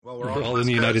we're all in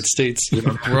the United States.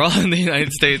 We're all in the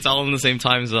United States, all in the same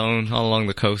time zone, all along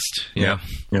the coast. Yeah.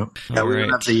 Yeah, we don't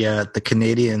have the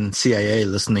Canadian CIA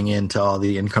listening in to all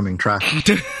the incoming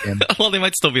traffic. Well, they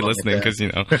might still be listening because,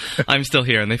 I'm still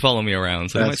here and they follow me around,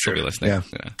 so they might still be listening.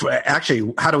 Yeah.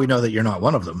 Actually, how do we know that you're not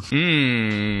one of them?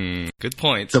 Good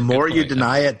point. The more you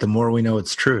deny it, the more we know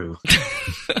it's true.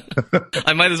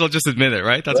 I might as well just admit it,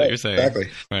 right? That's what you're saying. Exactly.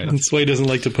 Right. That's why he doesn't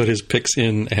like to put his picks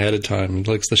in ahead of time. He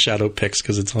likes the shadow picks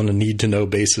because it's on a need-to-know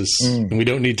basis. And we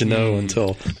don't need to know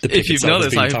until the pick If you've itself is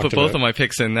noticed, being I talked put both about. of my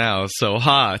picks in now, so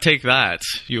take that.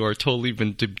 You are totally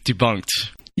been debunked.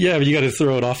 Yeah, but you got to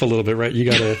throw it off a little bit, right? You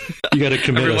got to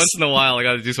commit Every once in a while, I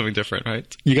got to do something different, right?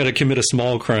 You got to commit a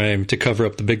small crime to cover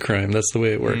up the big crime. That's the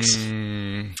way it works.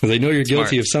 They know you're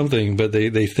guilty of something, but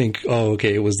they think, oh,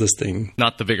 okay, it was this thing,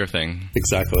 not the bigger thing.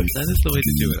 Exactly. That is the way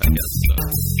to do it, I guess. So.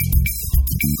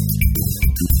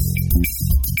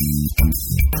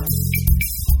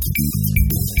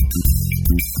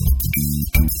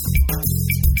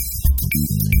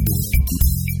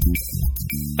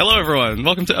 Hello, everyone.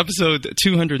 Welcome to episode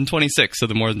 226 of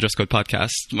the More Than Just Code podcast.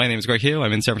 My name is Greg Hugh.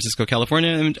 I'm in San Francisco,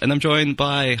 California, and I'm joined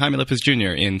by Jaime Lopez Jr.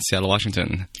 in Seattle,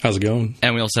 Washington. How's it going?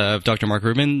 And we also have Dr. Mark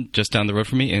Rubin just down the road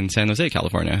from me in San Jose,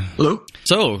 California. Hello.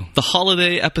 So, the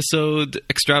holiday episode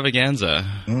extravaganza.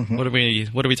 What are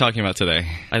we talking about today?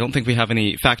 I don't think we have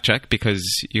any fact check because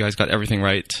you guys got everything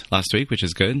right last week, which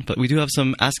is good. But we do have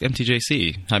some Ask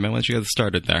MTJC. Jaime, why don't you get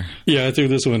started there? Yeah, I threw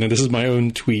this one, and this is my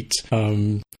own tweet.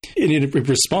 In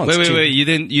response, wait! You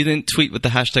didn't tweet with the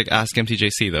hashtag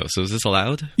AskMTJC though. So is this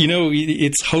allowed?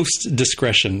 It's host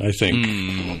discretion. I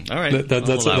think. All right,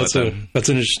 that's an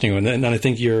interesting one, and I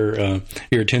think your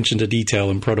attention to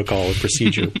detail and protocol and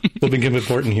procedure will become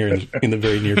important here in the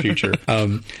very near future.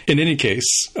 In any case,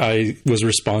 I was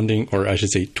responding, or I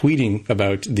should say, tweeting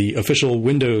about the official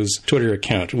Windows Twitter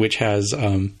account, which has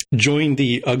joined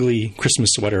the ugly Christmas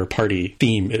sweater party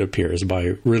theme. It appears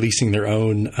by releasing their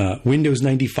own Windows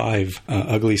 95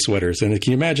 ugly sweaters. And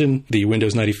can you imagine the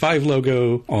Windows 95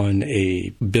 logo on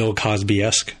a Bill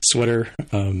Cosby-esque sweater?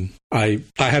 I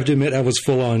have to admit I was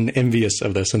full on envious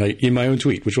of this, and in my own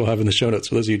tweet, which we'll have in the show notes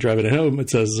for those of you driving at home, it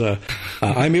says,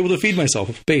 I'm able to feed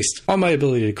myself based on my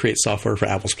ability to create software for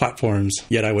Apple's platforms,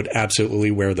 yet I would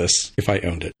absolutely wear this if I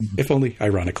owned it, if only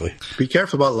ironically. Be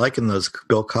careful about liking those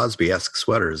Bill Cosby-esque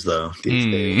sweaters, though, these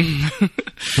days.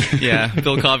 Yeah,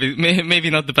 Bill Cosby, maybe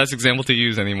not the best example to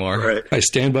use anymore. Right. I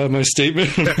stand by my statement.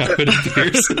 It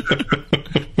appears.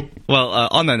 Well,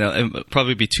 on that note, it'll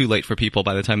probably be too late for people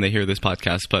by the time they hear this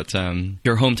podcast, but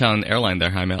your hometown airline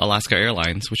there, Jaime, Alaska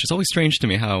Airlines, which is always strange to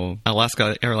me how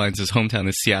Alaska Airlines' hometown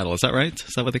is Seattle. Is that right?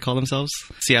 Is that what they call themselves?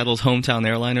 Seattle's hometown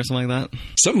airline or something like that?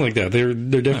 Something like that. They're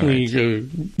definitely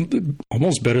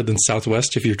almost better than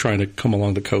Southwest if you're trying to come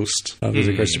along the coast with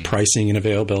regards to pricing and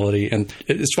availability. And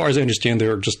as far as I understand,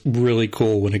 they're just really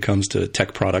cool when it comes to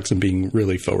tech products and being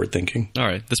really forward-thinking. All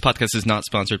right. This podcast is not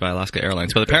sponsored by Alaska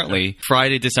Airlines, but apparently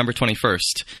Friday, December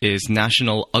 21st is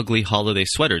National Ugly Holiday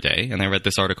Sweater Day. And I read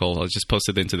this article, I was just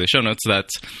posted into the show notes, that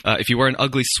if you wear an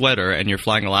ugly sweater and you're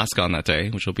flying Alaska on that day,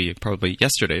 which will be probably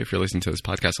yesterday if you're listening to this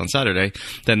podcast on Saturday,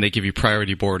 then they give you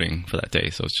priority boarding for that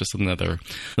day. So it's just another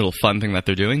little fun thing that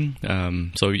they're doing.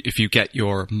 So if you get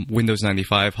your Windows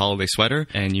 95 holiday sweater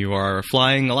and you are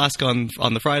flying Alaska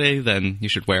on the Friday, then you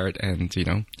should wear it and,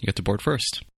 you get to board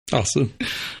first. Awesome.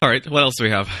 All right. What else do we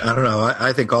have? I don't know.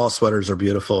 I think all sweaters are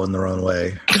beautiful in their own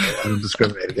way. I don't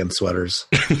discriminate against sweaters.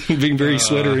 Being very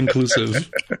sweater inclusive.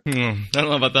 I don't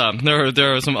know about that.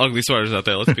 There are some ugly sweaters out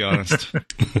there, let's be honest.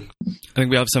 I think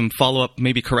we have some follow-up,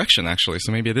 maybe correction, actually.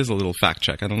 So maybe it is a little fact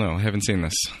check. I don't know. I haven't seen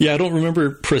this. Yeah, I don't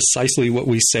remember precisely what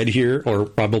we said here, or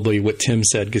probably what Tim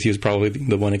said, because he was probably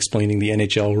the one explaining the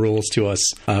NHL rules to us.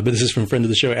 But this is from friend of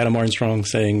the show, Adam Armstrong,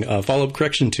 saying, follow-up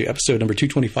correction to episode number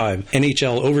 225.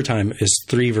 NHL overtime is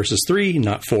 3 versus 3,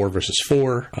 not 4 versus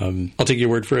 4. I'll take your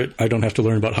word for it. I don't have to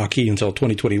learn about hockey until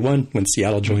 2021 when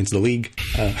Seattle joins the league.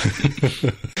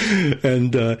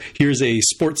 And here's a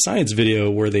sports science video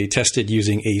where they tested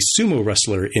using a sumo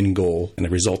wrestler in goal, and the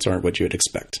results aren't what you would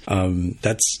expect.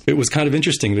 It was kind of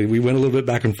interesting. We went a little bit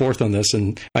back and forth on this,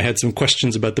 and I had some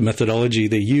questions about the methodology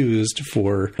they used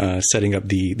for setting up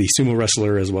the sumo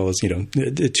wrestler as well as,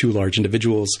 the two large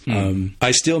individuals.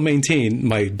 I still maintain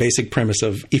my basic premise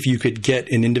of if you could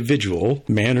get an individual,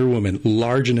 man or woman,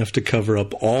 large enough to cover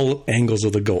up all angles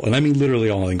of the goal, and I mean literally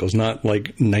all angles, not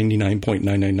like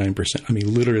 99.999%. I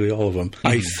mean literally all of them.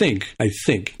 I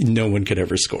think no one could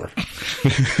ever score.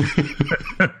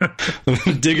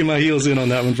 I'm digging my heels in on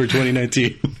that one for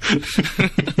 2019.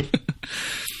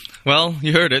 Well,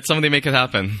 you heard it. Somebody make it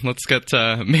happen. Let's get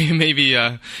maybe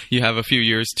you have a few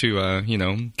years to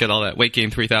get all that weight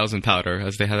gain 3000 powder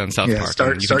as they had on South Park.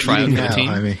 Start try out for now, the team.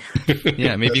 Jaime.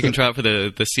 Yeah, maybe you can try out for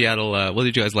the Seattle. What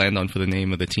did you guys land on for the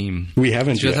name of the team? We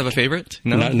haven't. Do you guys have a favorite?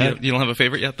 No, you don't have a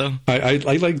favorite yet, though. I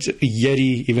liked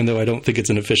Yeti, even though I don't think it's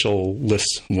an official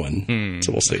list one.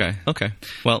 So we'll see. Okay.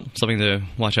 Well, something to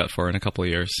watch out for in a couple of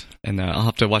years, and I'll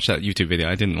have to watch that YouTube video.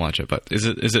 I didn't watch it, but is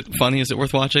it funny? Is it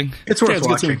worth watching? It's worth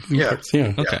watching. Yeah.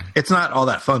 Okay. It's not all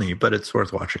that funny, but it's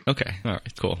worth watching. Okay. All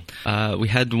right. Cool. We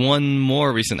had one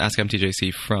more recent Ask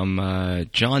MTJC from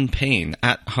John Payne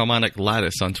at Harmonic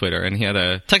Lattice on Twitter, and he had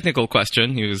a technical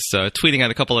question. He was tweeting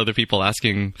at a couple other people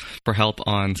asking for help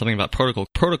on something about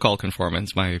protocol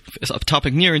conformance, a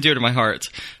topic near and dear to my heart.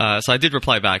 So I did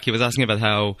reply back. He was asking about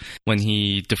how when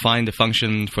he defined a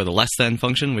function for the less than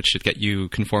function, which should get you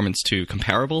conformance to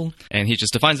comparable, and he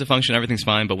just defines the function, everything's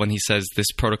fine, but when he says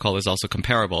this protocol is also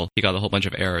comparable, he got a whole bunch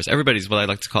of errors. Everybody's what I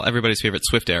like to call everybody's favorite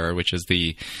Swift error, which is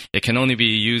it can only be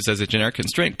used as a generic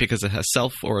constraint because it has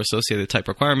self or associated type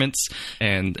requirements,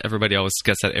 and everybody always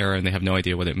gets that error and they have no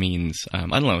idea what it means. I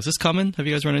don't know. Is this common? Have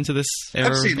you guys run into this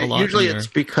error a lot? Usually it's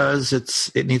because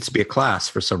it needs to be a class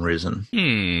for some reason.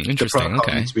 Interesting. The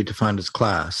protocol needs to be defined as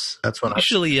class. That's when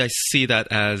usually I see that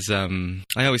as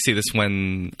I always see this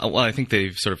when I think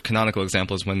the sort of canonical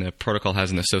example is when the protocol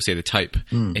has an associated type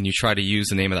and you try to use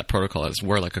the name of that protocol as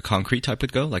where like a concrete type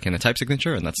would go, like in a type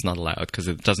signature, and that's not allowed because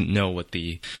it doesn't know what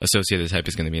the associated type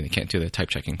is going to be and it can't do the type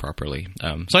checking properly.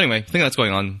 So anyway, I think that's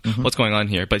going on. What's going on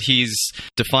here? But he's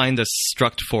defined a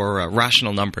struct for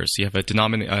rational numbers. So you have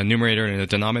a numerator and a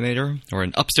denominator, or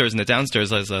an upstairs and a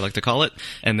downstairs, as I like to call it,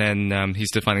 and then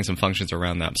he's defining some functions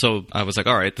around that. So I was like,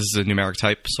 all right, this is a numeric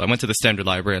type. So I went to the standard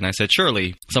library and I said,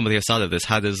 surely somebody has thought of this.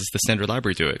 How does the standard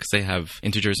library do it? Because they have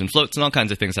integers and floats and all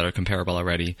kinds of things that are comparable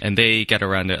already. And they get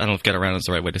around it. I don't know if get around is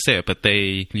the right way to say it, but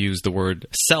they use the word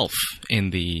self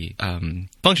in the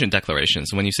function declaration.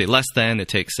 So when you say less than, it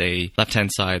takes a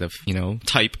left-hand side of,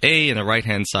 type A and a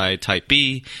right-hand side type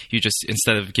B. You just,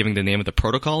 instead of giving the name of the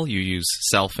protocol, you use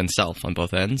self and self on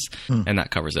both ends, and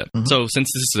that covers it. So since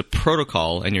this is a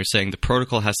protocol, and you're saying the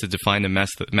protocol has to define a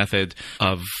method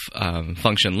of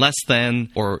function less than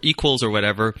or equals or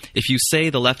whatever, if you say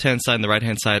the left-hand side and the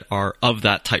right-hand side are of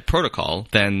that type protocol,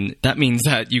 then that means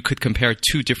that you could compare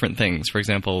two different things. For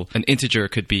example, an integer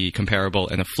could be comparable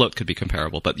and a float could be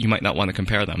comparable, but you might not want to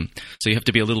compare them. So you have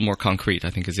to be a little more concrete, I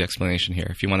think, is the explanation here.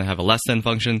 If you want to have a less than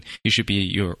function, you should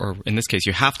be, or in this case,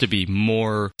 you have to be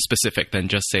more specific than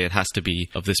just say it has to be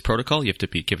of this protocol. You have to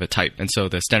give a type. And so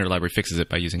the standard library fixes it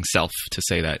by using self to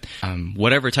say that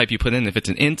whatever type you put in, if it's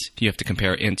an int, you have to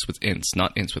compare ints with ints,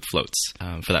 not ints with floats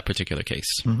for that particular case.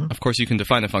 Of course, you can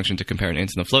define a function to compare an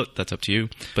int and a float. That's up to you.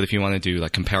 But if you want to do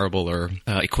like comparable or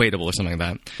equatable or something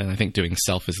like that, then I think doing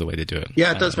self is the way to do it.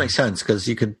 Yeah, it does make sense because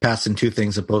you could pass in two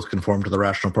things that both conform to the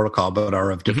rational protocol but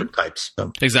are of different types.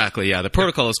 So. Exactly, yeah. The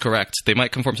protocol is correct. They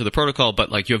might conform to the protocol,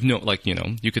 but like you have no, like,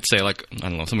 you could say like, I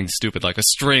don't know, something stupid like a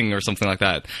string or something like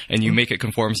that, and you make it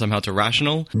conform somehow to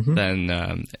rational,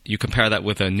 then you compare that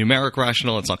with a numeric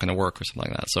rational, it's not going to work or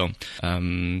something like that. So,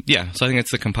 so I think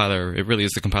it's the compiler. It really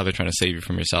is the compiler trying to save you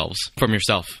from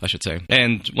yourself, I should say.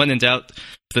 And when in doubt,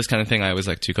 this kind of thing, I always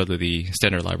like to go to the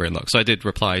standard library and look. So I did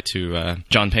reply to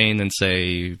John Payne and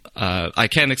say, I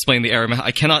cannot explain the error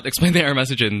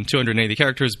message in 280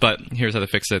 characters, but here's how to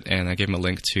fix it. And I gave him a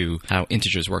link to how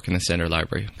integers work in the standard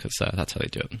library, because that's how they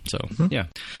do it. So, yeah.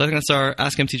 So I think that's our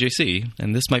Ask MTJC,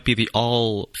 and this might be the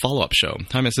all follow-up show.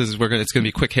 Jaime says it's going to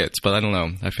be quick hits, but I don't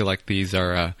know. I feel like these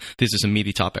are some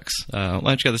meaty topics. Why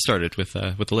don't you get us started with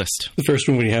the list? The first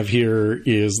one we have here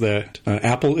is that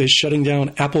Apple is shutting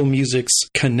down Apple Music's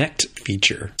Connect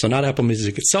feature. So not Apple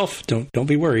Music itself. Don't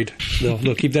be worried.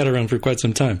 They'll keep that around for quite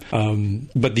some time.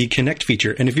 But the Connect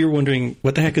feature. And if you're wondering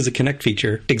what the heck is a Connect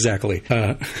feature, exactly.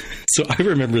 So I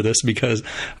remember this because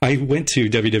I went to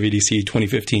WWDC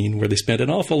 2015, where they spent an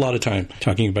awful lot of time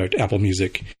talking about Apple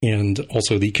Music and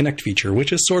also the Connect feature,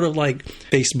 which is sort of like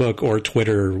Facebook or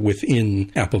Twitter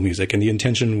within Apple Music. And the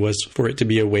intention was for it to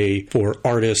be a way for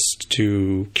artists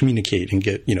to communicate and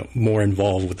get, more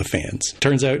involved with the fans.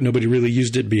 Turns out nobody really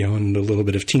used it beyond a little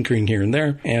bit of tinkering here and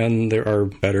there. And there are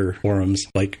better forums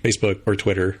like Facebook or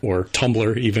Twitter or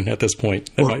Tumblr even at this point.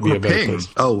 That might be a better place.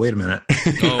 Oh, wait a minute.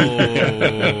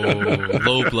 Oh,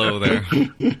 low blow there.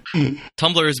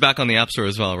 Tumblr is back on the App Store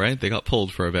as well, right? They got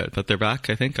pulled for a bit, but they're back,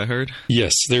 I think, I heard.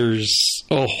 Yes, there's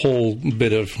a whole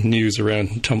bit of news around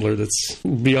Tumblr that's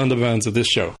beyond the bounds of this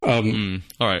show. All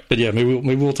right. But yeah,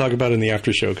 maybe we'll talk about it in the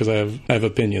after show because I have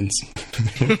opinions.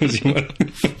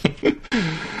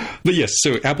 But yes,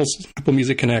 so Apple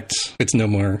Music Connect, it's no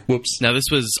more. Whoops. Now, this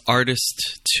was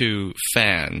artist to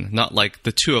fan, not like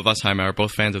the two of us, Jaime, are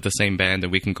both fans of the same band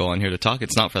and we can go on here to talk.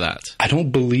 It's not for that. I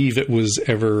don't believe it was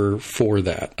ever for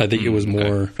that. I think it was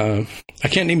more. Okay. I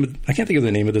can't think of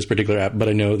the name of this particular app, but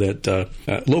I know that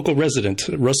local resident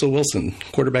Russell Wilson,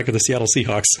 quarterback of the Seattle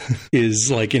Seahawks, is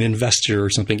like an investor or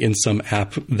something in some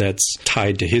app that's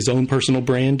tied to his own personal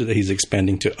brand that he's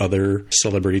expanding to other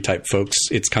celebrity type folks.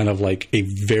 It's kind of like a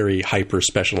very hyper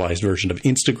specialized version of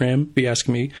Instagram, if you ask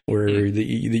me, where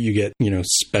you get,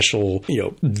 special,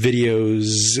 videos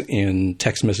and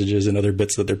text messages and other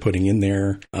bits that they're putting in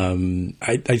there.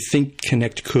 I think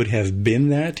Connect could have been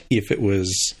that if it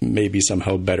was maybe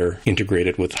somehow better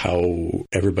integrated with how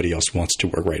everybody else wants to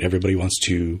work, right? Everybody wants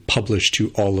to publish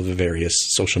to all of the various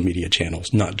social media channels,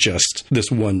 not just this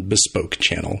one bespoke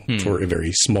channel for a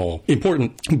very small,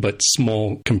 important, but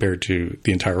small compared to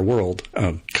the entire world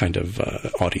kind of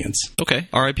audience. Okay.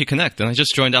 RIP Connect. And I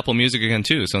just joined Apple Music again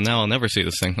too, so now I'll never see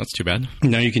this thing. That's too bad.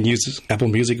 Now you can use Apple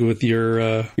Music with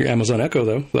your Amazon Echo,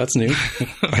 though. That's new.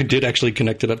 I did actually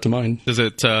connect it up to mine. Does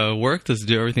it work? Does it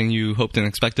do everything you hoped and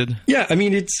expected? Yeah, I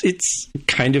mean, it's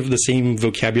kind of the same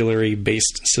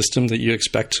vocabulary-based system that you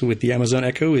expect with the Amazon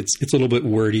Echo. It's a little bit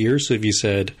wordier. So if you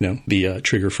said, the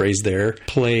trigger phrase there,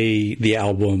 play the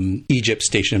album Egypt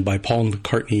Station by Paul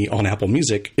McCartney on Apple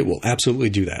Music, it will absolutely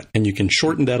do that. And you can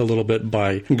shorten that a little bit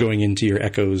by going into your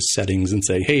Echo's settings and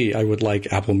say, hey, I would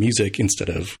like Apple Music instead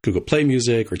of Google Play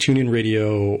Music or TuneIn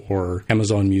Radio or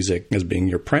Amazon Music as being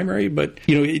your primary. But,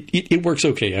 it works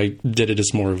okay. I did it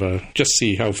as more of a just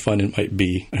see how fun it might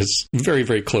be. It's very,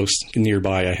 very close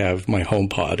nearby. I have my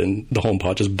HomePod, and the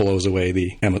HomePod just blows away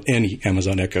any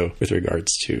Amazon Echo with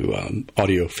regards to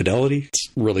audio fidelity. It's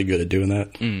really good at doing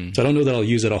that. So I don't know that I'll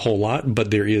use it a whole lot,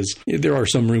 but there are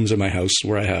some rooms in my house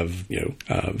where I have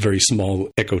very small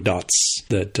Echo Dots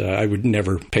that I would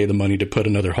never pay the money to put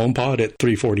another HomePod at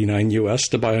 $349 US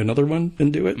to buy another one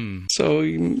and do it. So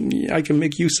I can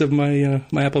make use of my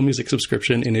Apple Music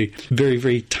subscription in a very,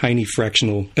 very tiny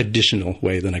fractional additional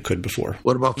way than I could before.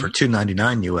 What about for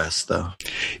 $299 US though?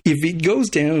 If it goes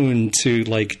down to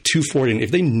like $240,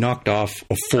 if they knocked off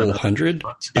a full 100,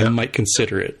 I might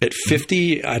consider it. At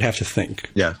 $50, I'd have to think.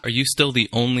 Yeah. Are you still the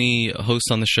only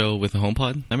host on the show with a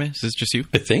HomePod? I mean, is this just you?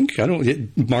 I think. I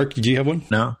don't. Mark, do you have one?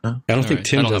 No. I don't think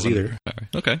Tim does either.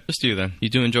 Right. Okay, just you then. You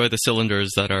do enjoy the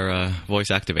cylinders that are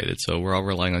voice activated, so we're all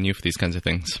relying on you for these kinds of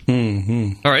things.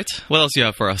 Mm-hmm. All right. What else do you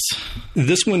have for us?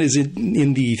 This one is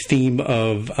in the theme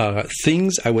of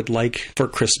things I would like for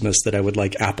Christmas that I would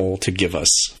like Apple to give us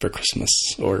for Christmas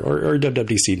or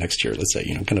WWDC next year, let's say,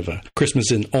 kind of a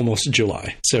Christmas in almost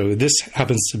July. So this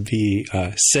happens to be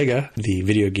Sega, the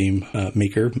video game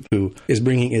maker, who is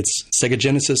bringing its Sega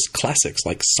Genesis classics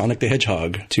like Sonic the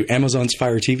Hedgehog to Amazon's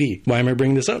Fire TV. Why am I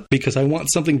bringing this up? Because I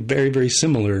want something very, very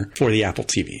similar for the Apple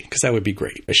TV, because that would be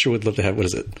great. I sure would love to have,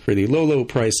 for the low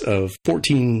price of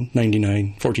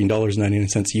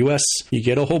 $14.99 US, you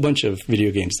get a whole bunch of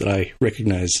video games that I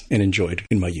recognize and enjoyed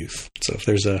in my youth. So if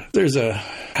there's a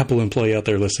Apple employee out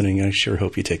there listening, I sure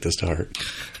hope you take this to heart.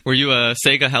 Were you a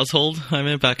Sega household, I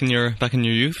mean, back in your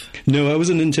youth? No, I was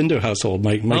a Nintendo household.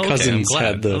 My cousins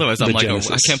had the Otherwise, I'm like,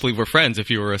 Genesis. I can't believe we're friends if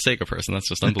you were a Sega person. That's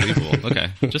just unbelievable. Okay,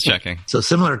 just checking. So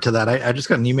similar to that, I just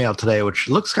got an email today, which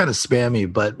looks kind of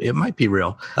spammy, but it might be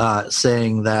real,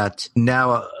 saying that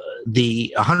now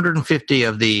the 150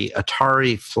 of the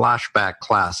Atari Flashback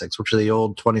Classics, which are the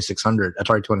old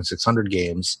Atari 2600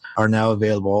 games, are now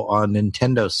available on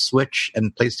Nintendo Switch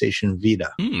and PlayStation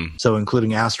Vita. So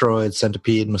including Asteroid,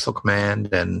 Centipede, Missile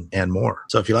Command, and more.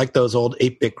 So if you like those old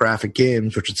 8-bit graphic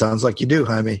games, which it sounds like you do,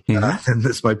 Jaime, then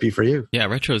this might be for you. Yeah,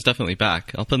 retro is definitely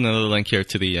back. I'll put another link here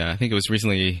to the, I think it was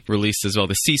recently released as well,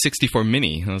 the C64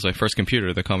 Mini. That was my first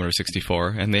computer, the Commodore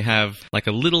 64. And they have like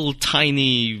a little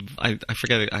tiny, I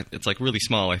forget, it's like really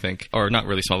small, I think. Or not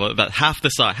really small, but about half the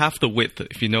size, half the width.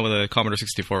 If you know what the Commodore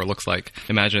 64 looks like,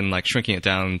 imagine like shrinking it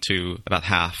down to about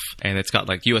half. And it's got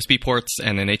like USB ports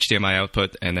and an HDMI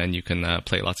output, and then you can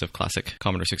play lots of classic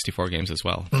Commodore 64 games as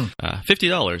well.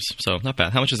 $50, so not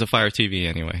bad. How much is a Fire TV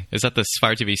anyway? Is that this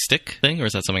Fire TV stick thing, or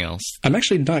is that something else? I'm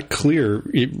actually not clear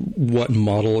what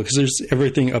model, because there's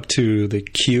everything up to the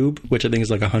Cube, which I think is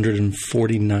like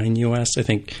 $149 US. I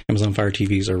think Amazon Fire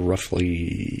TVs are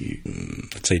roughly,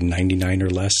 let's say $99 or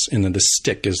less, and then the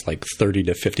stick is like $30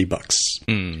 to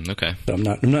 $50. Okay. So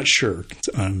I'm not sure.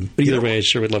 But either way, I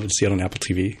sure would love to see it on Apple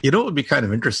TV. You know what would be kind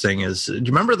of interesting is, do you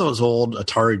remember those old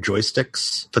Atari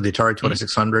joysticks for the Atari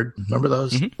 2600? Remember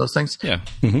those things? Yeah.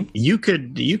 You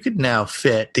could now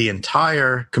fit the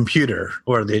entire computer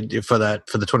for the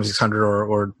 2600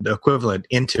 or the equivalent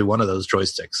into one of those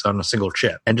joysticks on a single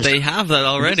chip. And they have that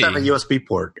already. Just have a USB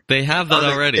port. They have that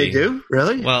already. They do?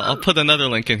 Really? Well, I'll put another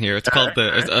link in here. It's called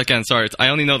I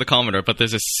only know the Commodore, but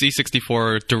there's a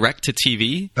C64 direct to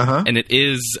TV, and it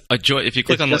is a if you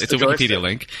click on it's a Wikipedia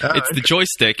link. It's the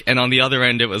joystick, and on the other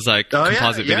end it was like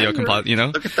composite video. You know,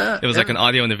 look at that. It was like an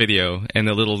audio and a video, and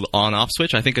a little on-off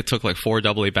switch. I think it took like 4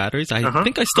 AA batteries. I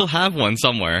think I still have one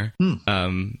somewhere.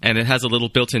 And it has a little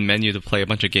built-in menu to play a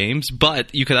bunch of games,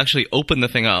 but you could actually open the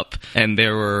thing up, and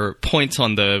there were points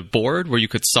on the board where you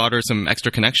could solder some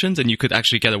extra connections, and you could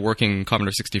actually get a working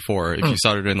Commodore 64 if you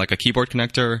soldered in like a keyboard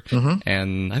connector.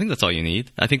 And I think that's all you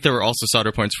need. I think there were also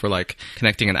solder points for like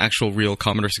connecting an actual real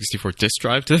Commodore 64 disk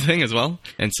drive to the thing as well.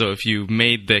 And so if you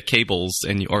made the cables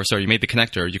you made the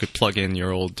connector, you could plug in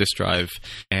your old disk drive,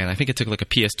 and I think it took like a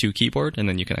PS2 keyboard, and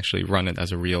then you can actually run it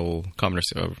as a real Commodore.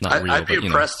 I'd be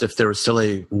impressed if there was still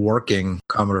a working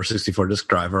Commodore 64 disk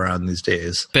drive around these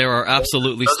days. There are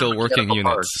absolutely still working units.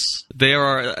 Parts. They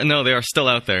are still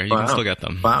out there. You can still get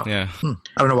them. Wow. Yeah. I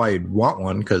don't know why you'd want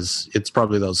one, because it's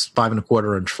probably those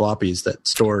 5.25 inch floppies that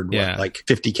stored like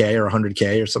 50K or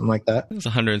 100K or something like that. It's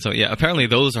 100 and so. Yeah. Apparently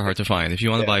those are hard to find. If you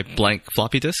want to buy blank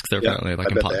floppy disks, they're apparently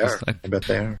like impossible. I bet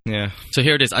they are. Yeah. So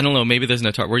here it is. I don't know. Maybe there's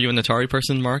an Atari. Were you an Atari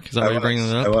person, Mark? Is that why you're bringing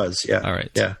it up? I was. Yeah. All right.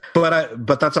 Yeah.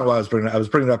 But that's not why I was bringing it up. I was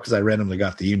bringing it up because I randomly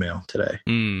got the email today.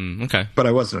 Okay. But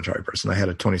I was an Atari person. I had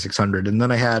a 2600, and then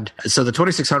the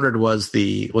 2600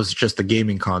 was just the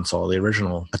gaming console, the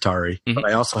original Atari. But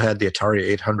I also had the Atari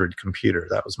 800 computer.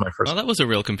 That was my first. Oh, that was a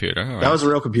real computer. All right. That was a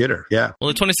real computer. Yeah. Well,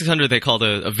 the 2600 they called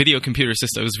a video computer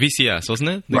system. It was VCS, wasn't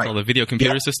it? They called it a video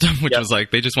computer system, which was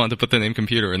like they just wanted to put the name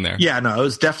computer in there. Yeah. No, it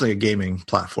was definitely a gaming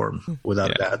platform.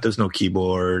 Without that, there's no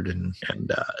keyboard, and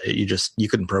you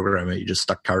couldn't program it. You just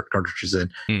stuck cartridges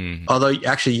in. Although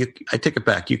actually, I take it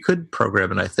back. You could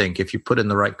program it, I think, if you put in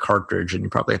the right cartridge, and you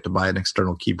probably have to buy an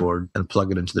external keyboard and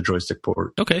plug it into the joystick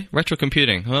port. Okay, retro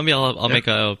computing. Well, maybe I'll make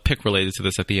a pick related to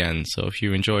this at the end. So if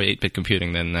you enjoy 8-bit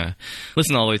computing, then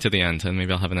listen all the way to the end, and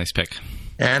maybe I'll have a nice pick.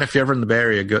 And if you're ever in the Bay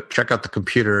Area, go check out the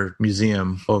Computer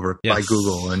Museum over by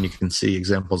Google, and you can see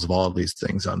examples of all of these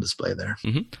things on display there.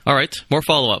 All right, more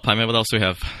follow-up. Jaime, what else do we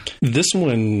have? This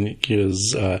one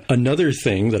is another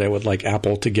thing that I would like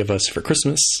Apple to give us for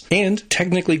Christmas, and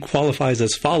technically qualifies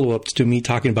as follow-ups to me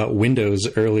talking about Windows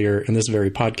earlier in this very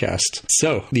podcast.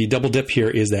 So the double dip here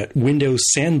is that Windows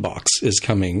Sandbox is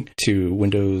coming to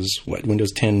Windows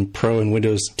 10 Pro and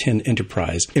Windows 10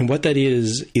 Enterprise. And what that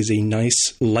is a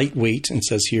nice lightweight, and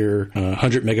says here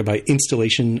 100 megabyte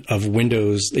installation of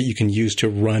Windows that you can use to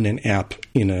run an app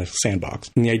in a sandbox.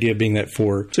 And the idea being that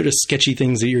for sort of sketchy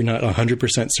things that you're not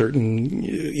 100% certain,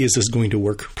 is this going to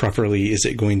work properly? Is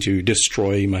it going to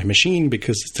destroy my machine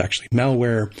because it's actually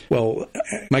malware? Well,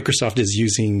 Microsoft is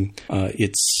using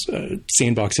its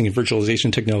sandboxing and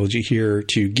virtualization technology here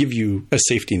to give you a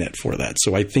safety net for that.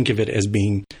 So I think of it as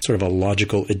being sort of a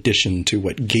logical addition to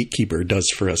what Gatekeeper does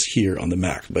for us here on the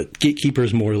Mac. But Gatekeeper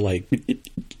is more like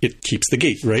it keeps the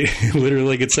gate, right? Literally,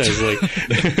 like it says, like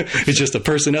it's just a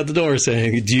person at the door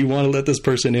saying, do you want to let this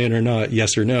person in or not?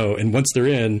 Yes or no. And once they're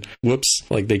in, whoops,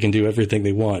 like they can do everything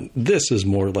they want. This is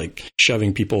more like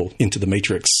shoving people into the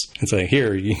matrix and saying,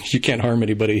 here, you can't harm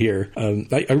anybody here.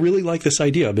 I really like this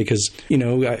idea because,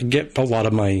 I get a lot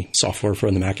of my software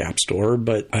from the Mac App Store,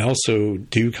 but I also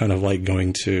do kind of like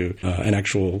going to an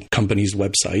actual company's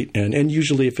website. And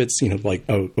usually if it's, like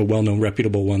a well-known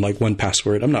reputable one, like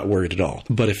 1Password, I'm not worried at all.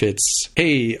 But if it's,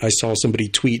 hey, I saw somebody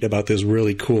tweet about this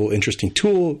really cool, interesting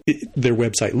tool, their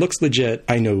website looks legit,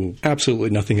 I know absolutely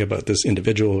nothing about this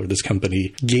individual or this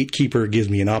company. Gatekeeper gives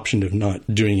me an option of not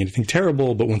doing anything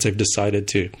terrible, but once I've decided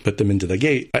to put them into the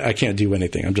gate, I can't do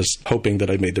anything. I'm just hoping that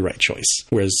I made the right choice.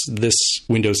 Whereas this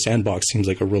Windows Sandbox seems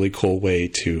like a really cool way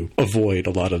to avoid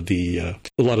a lot of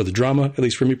the drama, at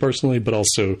least for me personally, but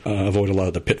also avoid a lot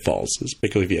of the pitfalls,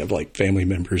 particularly if you have like family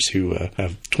members who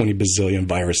have 20 bazillion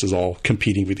viruses all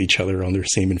competing with each other on their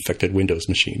same infected Windows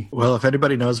machine. Well, if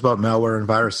anybody knows about malware and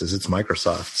viruses, it's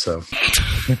Microsoft. So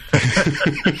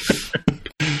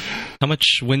how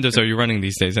much Windows are you running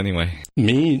these days anyway?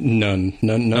 Me, none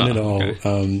at all.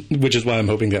 Okay. Which is why I'm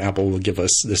hoping that Apple will give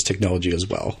us this technology as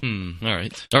well. All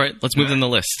right. Let's move in the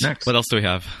list. Next. What else do we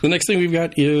have? The next thing we've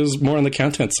got is more on the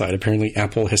content side. Apparently,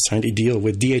 Apple has signed a deal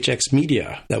with DHX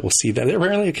Media that will see that. They're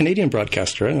apparently a Canadian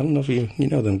broadcaster. I don't know if you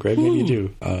know them, Greg. Maybe you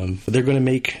do. But they're going to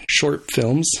make short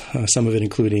films, some of it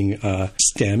including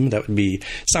STEM. That would be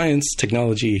science,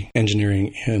 technology,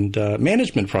 engineering, and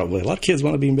management, probably. A lot of kids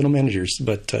want to be middle managers,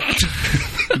 but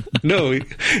no,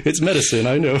 it's medicine.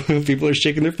 I know. People are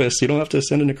shaking their fists. You don't have to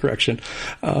send in a correction.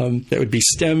 That would be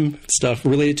STEM stuff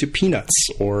related to Peanuts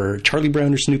or Charlie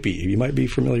Brown or Snoopy. You might be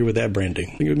familiar with that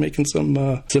branding. You're making some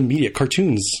media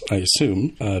cartoons, I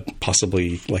assume,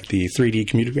 possibly like the 3D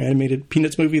computer animated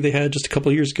Peanuts movie they had just a couple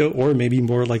of years ago, or maybe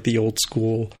more like the old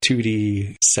school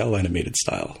 2D cell animated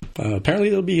style. Apparently,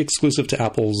 it'll be exclusive to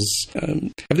Apple's.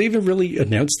 Have they even really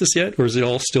announced this yet, or is it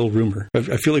all still rumor? I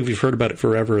feel like we've heard about it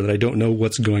forever. That I don't know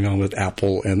what's going on with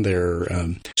Apple and their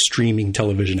streaming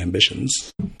television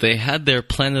ambitions. They had their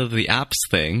Planet of the Apps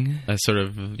thing as sort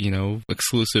of,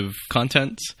 exclusive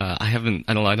content.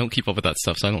 I don't keep up with that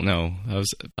stuff, so I don't know.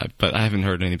 But I haven't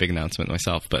heard any big announcement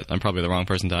myself, but I'm probably the wrong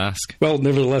person to ask. Well,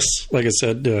 nevertheless, like I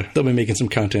said, they'll be making some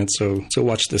content, so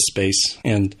watch this space.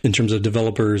 And in terms of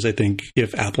developers, I think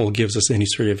if Apple gives us any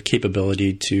sort of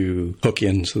capability to hook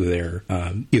into their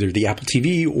either the Apple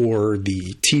TV or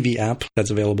the TV app that's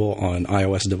available on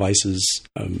iOS devices,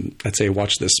 I'd say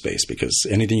watch this space, because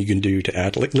anything you can do to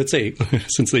add, like, let's say,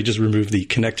 since they just removed the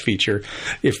Connect feature,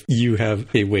 if you have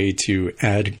a way to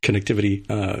add connectivity,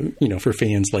 for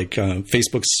fans, like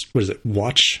Facebook's,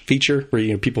 Watch feature,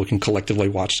 where people can collectively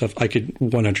watch stuff, I could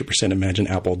 100% imagine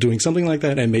Apple doing something like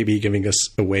that, and maybe giving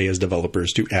us a way as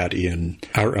developers to add in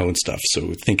our own stuff.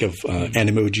 So think of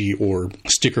Animoji or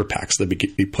sticker packs that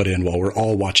we put in while we're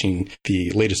all watching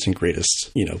the latest and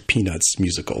greatest, Peanuts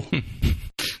musical.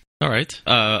 All right.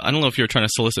 I don't know if you're trying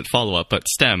to solicit follow-up, but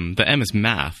STEM, the M is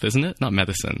math, isn't it? Not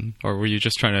medicine. Or were you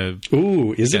just trying to...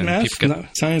 Ooh, is it math? Not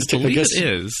science? I believe it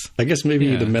is. I guess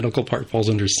maybe the medical part falls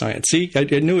under science. See, I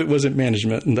knew it wasn't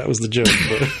management, and that was the joke.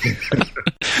 But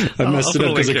I messed it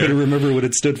up because I couldn't remember what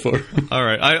it stood for. All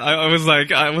right. I was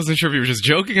like, I wasn't sure if you were just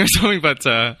joking or something, but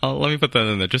let me put that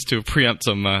in there just to preempt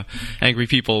some angry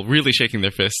people really shaking their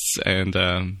fists and,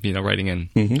 writing in.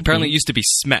 Apparently it used to be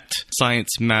SMET,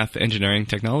 Science, Math, Engineering,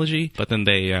 Technology. But then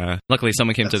they, luckily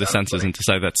someone came to the senses and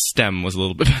decided that STEM was a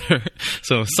little bit better.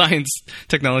 So science,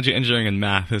 technology, engineering, and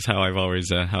math is how I've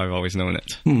always known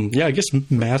it. Yeah, I guess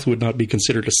math would not be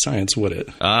considered a science, would it?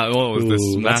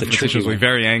 This mathematician was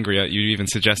very angry at you even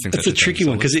suggesting that's a tricky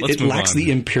one, because it lacks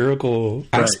the empirical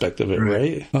aspect of it,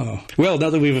 right? Oh. Well, now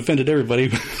that we've offended everybody,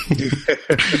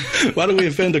 why don't we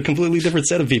offend a completely different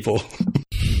set of people?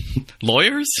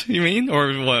 Lawyers, you mean? Or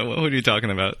what are you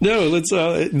talking about? No, let's.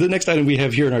 The next item we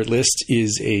have here on our list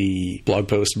is a blog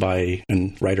post by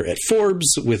a writer at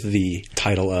Forbes with the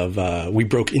title of "We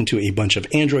broke into a bunch of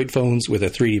Android phones with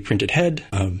a 3D printed head."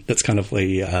 That's kind of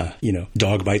a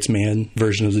dog bites man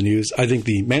version of the news. I think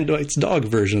the man bites dog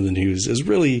version of the news is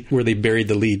really where they buried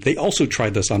the lead. They also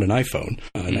tried this on an iPhone,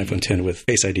 an iPhone 10 with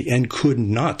Face ID, and could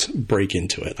not break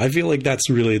into it. I feel like that's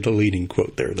really the leading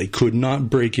quote there. They could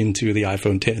not break into the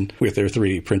iPhone 10 with their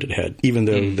 3D printed head, even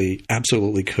though they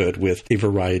absolutely could with a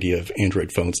variety of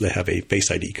Android phones that have a Face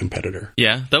ID competitor.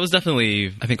 Yeah, that was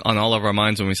definitely, I think, on all of our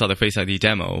minds when we saw the Face ID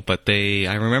demo. But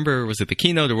I remember, was it the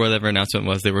keynote or whatever announcement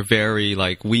was, they were very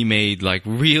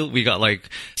we got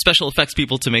special effects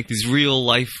people to make these real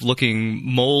life looking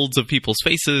molds of people's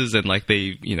faces, and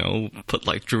they, put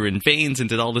drew in veins and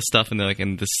did all this stuff, and they're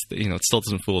and this, it still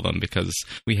doesn't fool them because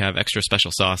we have extra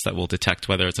special sauce that will detect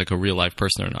whether it's a real life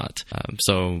person or not.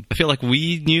 So I feel like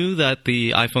we knew that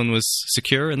the iPhone was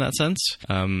secure in that sense.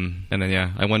 And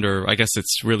then, I wonder, I guess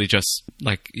it's really just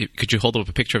could you hold up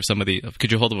a picture of somebody,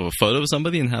 could you hold up a photo of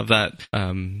somebody and have that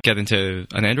get into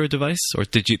an Android device? Or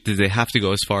did they have to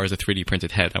go as far as a 3D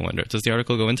printed head? I wonder. Does the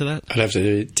article go into that? I'd have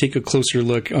to take a closer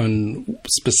look on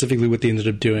specifically what they ended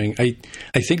up doing. I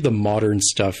think the modern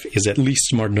stuff is at least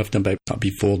smart enough to not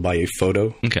be fooled by a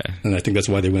photo. Okay. And I think that's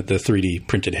why they went the 3D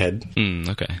printed head.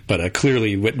 Okay. But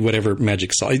clearly, whatever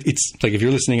magic saw, it's like if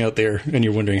you're listening out there and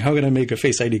you're wondering, how can I make a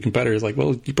Face ID competitor? It's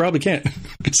well, you probably can't.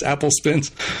 Because Apple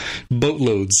spends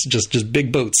boatloads, just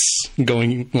big boats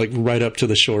going right up to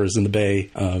the shores in the bay,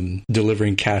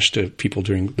 delivering cash to people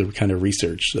doing the kind of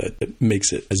research that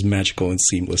makes it as magical and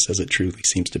seamless as it truly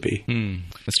seems to be.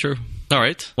 That's true. All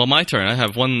right. Well, my turn. I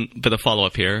have one bit of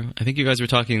follow-up here. I think you guys were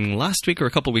talking last week or a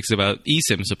couple weeks about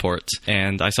eSIM support,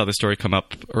 and I saw the story come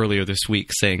up earlier this week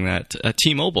saying that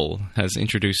T-Mobile has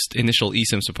introduced initial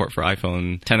eSIM support support for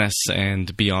iPhone XS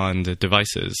and beyond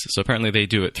devices. So apparently they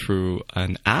do it through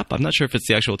an app. I'm not sure if it's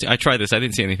the actual... I tried this. I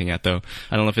didn't see anything yet, though.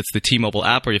 I don't know if it's the T-Mobile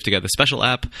app or you have to get the special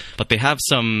app, but they have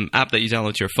some app that you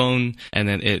download to your phone, and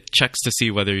then it checks to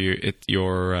see whether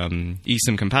you're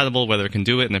eSIM compatible, whether it can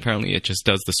do it, and apparently it just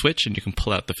does the switch, and you can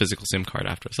pull out the physical SIM card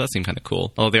after. So that seemed kind of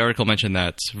cool. Although the article mentioned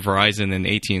that Verizon and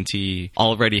AT&T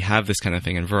already have this kind of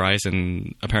thing, and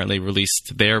Verizon apparently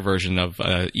released their version of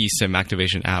eSIM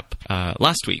activation app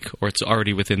last week, or it's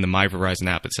already within the My Verizon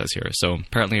app, it says here. So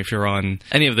apparently if you're on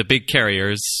any of the big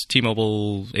carriers,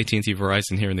 T-Mobile, AT&T,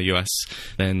 Verizon here in the US,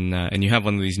 then and you have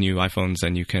one of these new iPhones,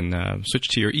 then you can switch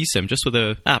to your eSIM just with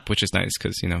an app, which is nice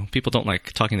because, people don't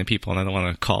like talking to people, and I don't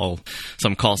want to call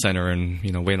some call center and,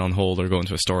 wait on hold or go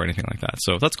into a store or anything like that.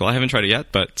 So that's cool. I haven't tried it yet,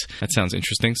 but that sounds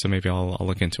interesting, so maybe I'll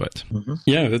look into it. Mm-hmm.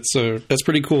 Yeah, that's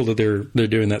pretty cool that they're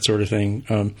doing that sort of thing.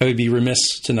 I would be remiss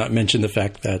to not mention the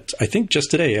fact that I think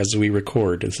just today, as we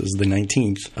record, this is the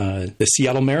 19th, the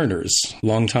Seattle Mariners,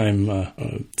 longtime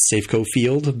Safeco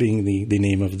Field being the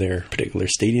name of their particular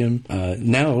stadium,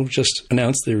 now just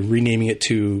announced they're renaming it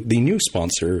to the new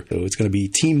sponsor. So it's going to be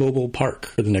T-Mobile Park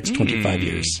for the next 25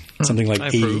 years. Something like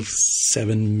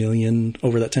 87 million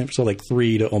over that time. So like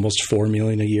 3 to almost 4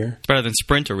 million a year. It's better than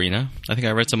Sprint Arena. I think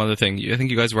I read some other thing. I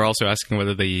think you guys were also asking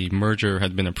whether the merger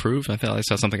had been approved. I thought I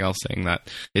saw something else saying that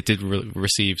it did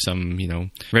receive some,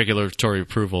 regulatory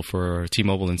approval for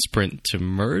T-Mobile and Sprint to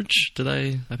merge.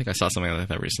 I think I saw something like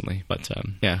that recently. But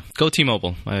yeah, go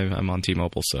T-Mobile. I'm on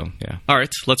T-Mobile, so yeah. All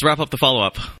right, let's wrap up the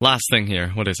follow-up. Last thing here.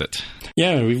 What is it?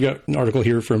 Yeah, we've got an article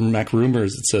here from Mac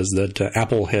Rumors that says that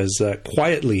Apple has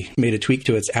quietly made a tweak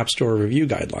to its App Store review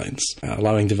guidelines,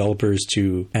 allowing developers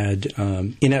to add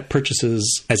in-app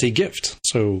purchases as a gift.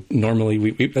 So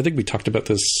normally, I think we talked about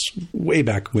this way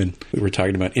back when we were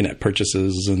talking about in-app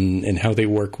purchases and how they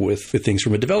work with things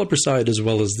from a developer side as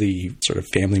well as the sort of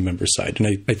family member side.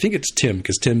 And I think it's Tim,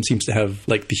 because Tim seems to have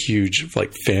like the huge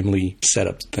like family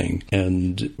setup thing.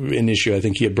 And an issue I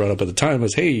think he had brought up at the time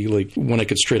was, hey, like when I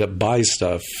could straight up buy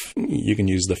stuff, you can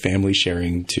use the family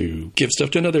sharing to give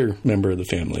stuff to another member of the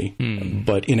family.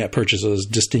 But in-app purchases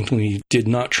distinctly did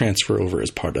not transfer over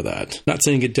as part of that. Not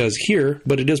saying it does here,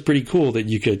 but it is pretty cool that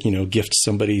you could, gift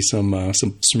somebody some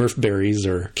Smurf berries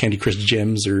or Candy Crush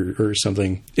gems or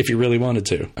something if you really wanted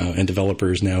to. And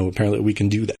developers now, apparently we can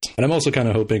do that. And I'm also kind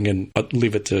of hoping, and I'll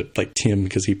leave it to like Tim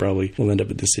because he probably will end up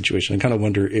in this situation. I kind of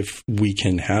wonder if we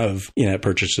can have in-app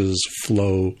purchases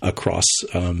flow across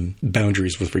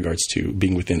boundaries with regards to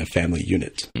being within a family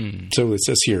unit. So it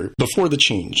says here, before the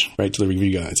change, right, to the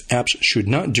review guides, apps should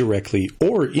not directly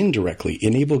or indirectly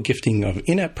enable gifting of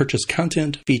in-app purchase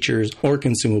content, features, or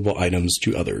consumable items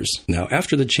to others. Now,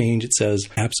 after the change, it says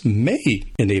apps may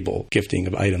enable gifting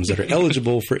of items that are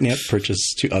eligible for in-app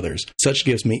purchase to others. Such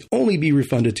gifts may only be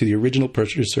refunded to the original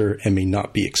purchaser and may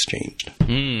not be exchanged.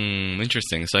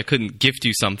 Interesting. So I couldn't gift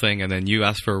you something and then you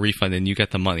ask for a refund and you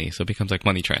get the money. So it becomes like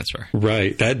money transfer.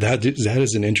 Right. That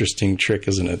is an interesting trick,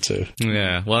 isn't it?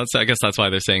 Yeah. Well, I guess that's why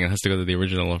they're saying it has to go to the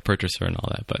original purchaser and all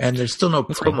that. And there's still no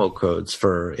promo codes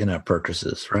for in-app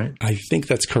purchases, right? I think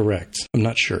that's correct. I'm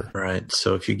not sure. Right.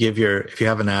 So if you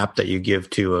have an app that you give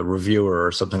to a reviewer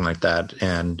or something like that,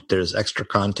 and there's extra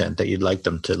content that you'd like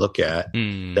them to look at,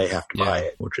 they have to buy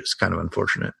it, which is kind of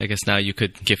unfortunate. I guess now you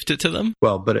could gift it to them?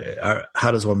 Well, but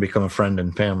how does one become a friend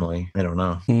and family? I don't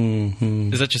know.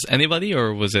 Is that just anybody,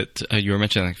 or was it, you were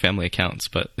mentioning like family accounts,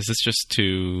 but is this just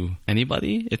to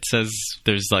anybody? It says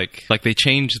there's like they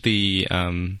changed the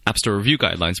App Store review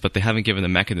guidelines, but they haven't given a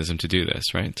mechanism to do this,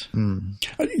 right?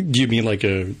 Do you mean like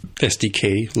a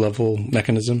SDK level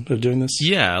mechanism of doing this?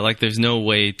 Yeah, like there's no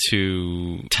way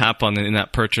to tap on an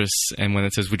in-app purchase, and when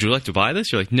it says, would you like to buy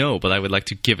this? You're like, no, but I would like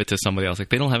to give it to somebody else. Like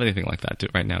they don't have anything like that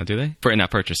right now, do they? For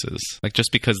in-app purchases. Like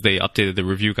just because they updated the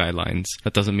review guidelines,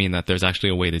 that doesn't mean that there's actually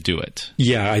a way to do it.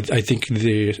 Yeah, I think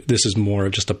this is more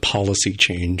of just a policy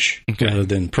change rather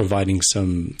than providing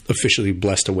some officially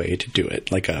blessed way to do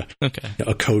it, like a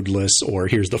codeless or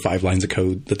here's the 5 lines of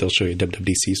code that they'll show you,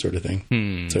 WWDC sort of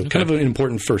thing. So kind of an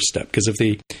important first step, because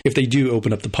if they do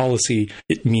open up the policy,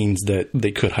 it means that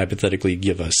they could hypothetically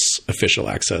give us official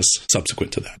access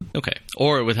subsequent to that. Okay.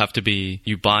 Or it would have to be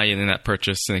you buy an in-app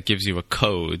purchase and it gives you a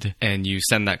code and you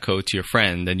send that code to your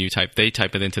friend and they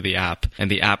type it into the app, and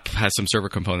the app has some server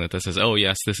component that says, oh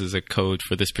yes, this is a code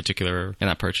for this particular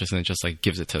in-app purchase, and it just like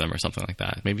gives it to them or something like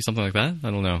that. Maybe something like that?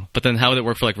 I don't know. But then how would it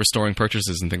work for like restoring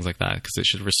purchases and things like that? Because it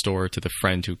should restore to the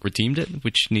friend who redeemed it,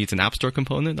 which needs an App Store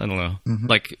component. I don't know.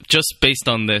 Like just based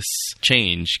on this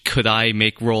change, could I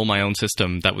make roll roll my own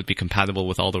system that would be compatible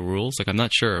with all the rules? Like, I'm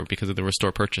not sure because of the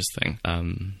restore purchase thing.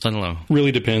 So I don't know.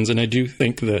 Really depends, and I do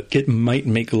think that it might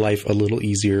make life a little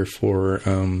easier for,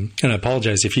 and I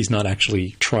apologize if he's not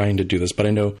actually trying to do this, but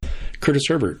I know Curtis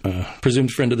Herbert,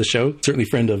 presumed friend of the show, certainly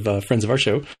friend of friends of our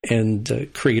show, and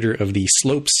creator of the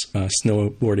Slopes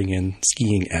snowboarding and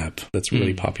skiing app that's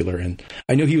really popular. And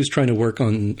I know he was trying to work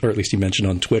on, or at least he mentioned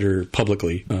on Twitter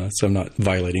publicly, so I'm not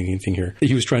violating anything here.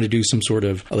 He was trying to do some sort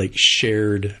of like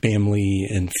shared family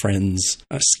and friends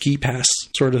ski pass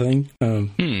sort of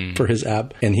thing for his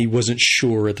app. And he wasn't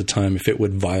sure at the time if it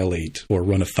would violate or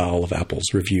run afoul of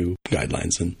Apple's review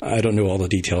guidelines. And I don't know all the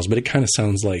details, but it kind of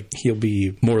sounds like he'll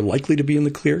be more likely to be in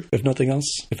the clear, if nothing else,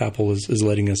 if Apple is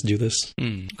letting us do this.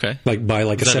 Okay. Like buy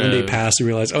like a 7-day pass and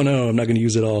realize, oh no, I'm not going to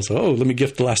use it all. So, let me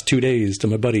gift the last 2 days to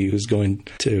my buddy who's going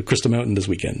to Crystal Mountain this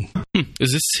weekend.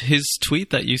 Is this his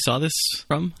tweet that you saw this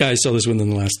from? Yeah, I saw this within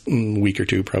the last week or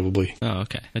two, probably. Oh,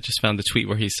 okay. I just found the tweet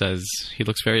where he says he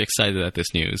looks very excited at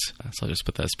this news. So I'll just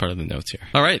put that as part of the notes here.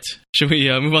 All right. Should we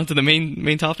move on to the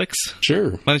main topics?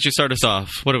 Sure. Why don't you start us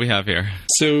off? What do we have here?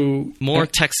 So more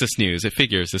Texas news. It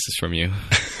figures this is from you.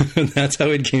 That's how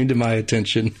it came to my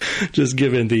attention, just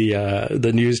given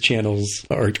the news channels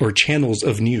or channels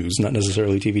of news, not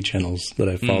necessarily TV channels that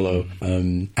I follow.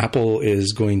 Apple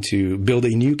is going to build a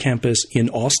new campus in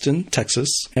Austin, Texas,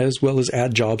 as well as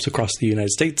add jobs across the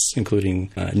United States,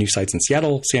 including new sites in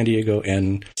Seattle, San Diego,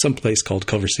 and someplace called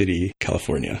Culver City,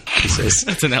 California, he says.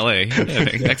 That's in LA, I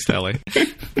think, next to LA.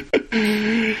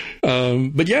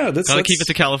 But yeah, that's gotta keep it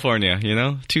to California,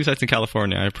 2 sites in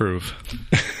California, I approve.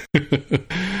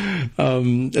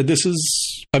 This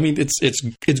is, I mean,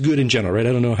 it's good in general, right?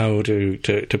 I don't know how to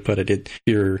put it. If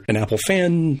you're an Apple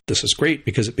fan, this is great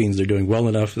because it means they're doing well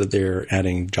enough that they're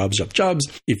adding jobs.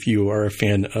 If you are a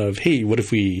fan of, hey, what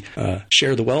if we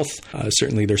share the wealth?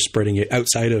 Certainly they're spreading it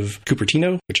outside of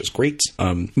Cupertino, which is great.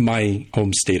 My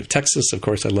home state of Texas, of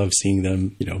course, I love seeing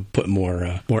them, put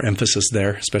more emphasis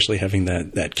there, especially having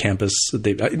that campus.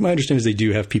 My understanding is they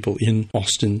do have people in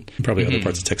Austin, and probably other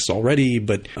parts of Texas already,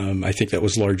 but I think that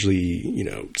was largely,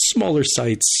 smaller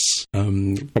sites,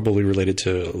 probably related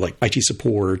to like IT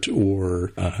support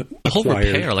or the whole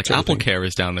repair, like Apple Care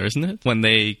is down there, isn't it? When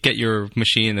they get your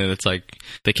machine and it's like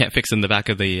they can't fix it in the back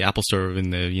of the Apple Store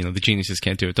and the geniuses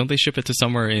can't do it. Don't they ship it to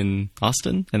somewhere in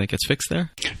Austin and it gets fixed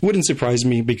there? Wouldn't surprise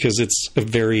me because it's a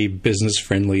very business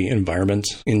friendly environment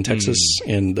in Texas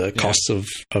and the costs of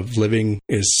living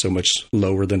is so much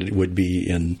lower than it would be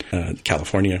in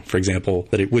California, for example,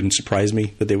 that it wouldn't surprise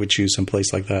me that they would choose some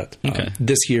place like that. Okay.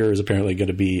 This here is apparently going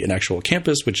to be an actual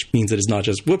campus, which means that it's not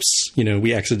just, whoops,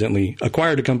 we accidentally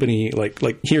acquired a company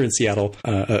like here in Seattle.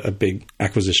 A big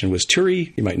acquisition was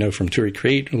Turi. You might know from Turi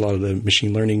Create, a lot of the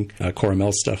machine learning Core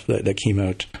ML stuff that came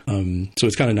out. So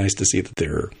it's kind of nice to see that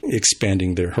they're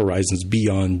expanding their horizons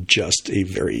beyond just a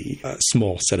very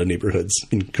small set of neighborhoods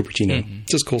in Cupertino.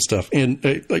 Just cool stuff. And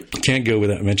I can't go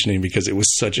without mentioning because it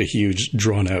was such a huge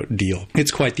drawn out deal.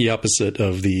 It's quite the opposite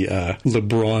of the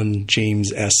LeBron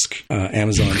James-esque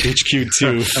Amazon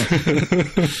HQ2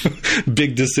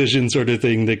 big decision sort of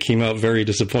thing that came out very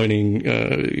disappointing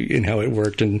in how it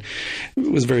worked, and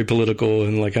it was very political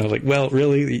and well,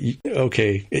 really?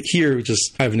 Okay. Here,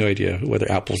 I have no idea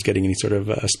whether Apple's getting any sort of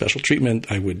special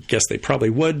treatment. I would guess they probably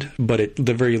would, but at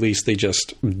the very least, they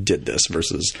just did this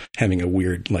versus having a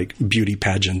weird beauty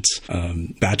pageant,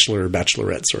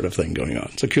 bachelorette sort of thing going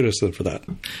on. So kudos to them for that.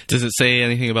 Does it say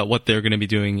anything about what they're going to be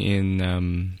doing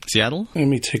in Seattle? Let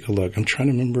me take a look. I'm trying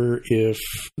to remember if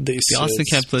they The Austin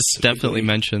campus definitely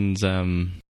mentions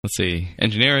let's see,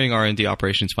 engineering, R&D,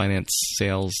 operations, finance,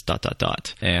 sales, ...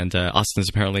 And Austin is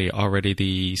apparently already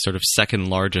the sort of second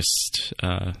largest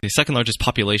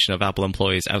population of Apple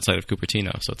employees outside of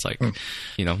Cupertino. So it's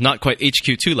not quite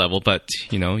HQ2 level, but,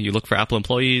 you look for Apple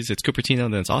employees, it's Cupertino,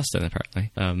 then it's Austin,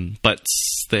 apparently. But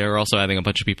they're also adding a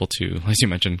bunch of people to, as you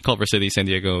mentioned, Culver City, San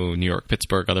Diego, New York,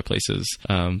 Pittsburgh, other places.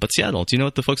 But Seattle, do you know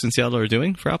what the folks in Seattle are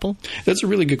doing for Apple? That's a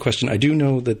really good question. I do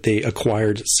know that they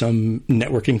acquired some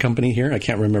networking company here. I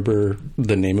can't remember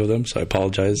the name of them, so I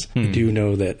apologize. I do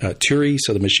know that Turi,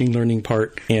 so the machine learning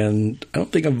part, and I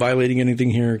don't think I'm violating anything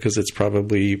here because it's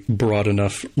probably broad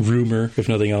enough rumor, if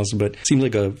nothing else, but it seems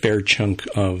like a fair chunk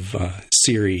of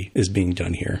Siri is being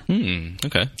done here.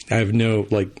 Okay. I have no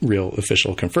real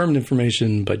official confirmed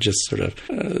information, but just sort of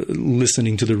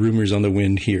listening to the rumors on the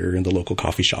wind here in the local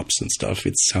coffee shops and stuff,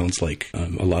 it sounds like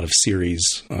a lot of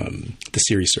Siri's, the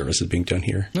Siri service is being done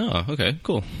here. Oh, okay,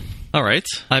 cool. All right.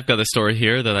 I've got a story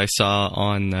here that I saw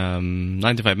on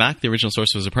 9 to 5 Mac. The original source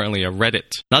was apparently a Reddit,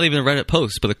 not even a Reddit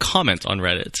post, but a comment on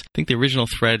Reddit. I think the original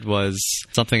thread was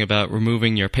something about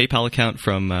removing your PayPal account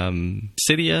from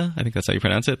Cydia. I think that's how you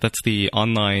pronounce it. That's the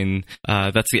online,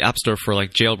 that's the app store for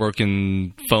like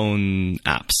jailbroken phone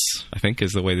apps, I think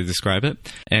is the way to describe it.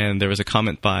 And there was a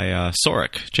comment by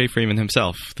Sorek, Jay Freeman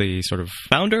himself, the sort of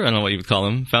founder, I don't know what you would call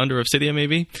him, founder of Cydia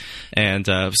maybe. And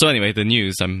so anyway, the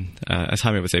news, as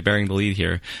Jaime would say, bearing the lead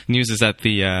here. News is that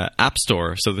the App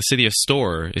Store, so the Cydia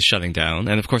store is shutting down.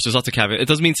 And of course, there's lots of caveats. It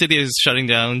doesn't mean Cydia is shutting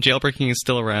down. Jailbreaking is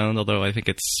still around, although I think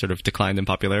it's sort of declined in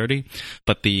popularity.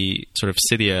 But the sort of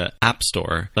Cydia App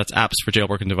Store, that's apps for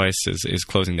jailbroken devices, is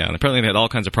closing down. Apparently, they had all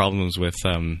kinds of problems with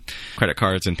credit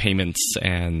cards and payments,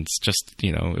 and just,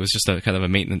 you know, it was just a kind of a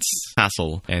maintenance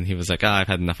hassle. And he was like, I've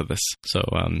had enough of this. So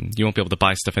you won't be able to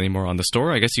buy stuff anymore on the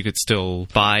store. I guess you could still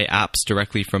buy apps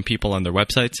directly from people on their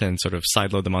websites and sort of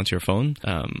sideload them onto your phone.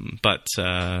 But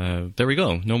there we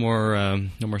go. No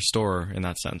more store in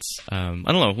that sense. I don't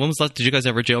know. When was that? Did you guys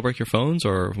ever jailbreak your phones,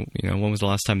 or when was the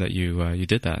last time that you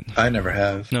did that? I never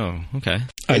have. No. Okay.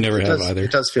 I never have either.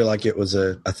 It does feel like it was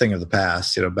a thing of the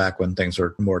past. Back when things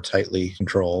were more tightly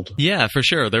controlled. Yeah, for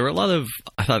sure. There were a lot of,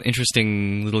 I thought,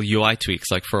 interesting little UI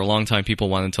tweaks. Like for a long time, people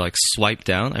wanted to like swipe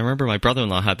down. I remember my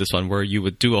brother-in-law had this one where you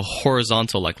would do a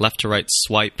horizontal, like left to right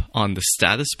swipe on the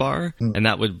status bar, and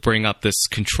that would bring up this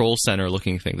control center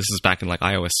looking thing. This is back in like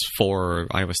iOS 4 or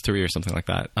iOS 3 or something like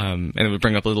that. And it would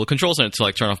bring up a little control center to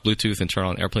like turn off Bluetooth and turn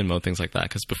on airplane mode, things like that.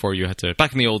 Because before you had to,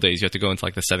 back in the old days, you had to go into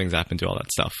like the settings app and do all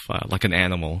that stuff, like an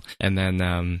animal. And then,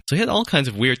 so he had all kinds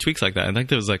of weird tweaks like that. I think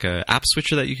there was like a app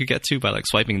switcher that you could get to by like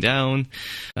swiping down.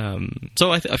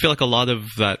 So I feel like a lot of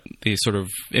that, the sort of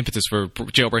impetus for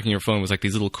jailbreaking your phone was like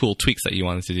these little cool tweaks that you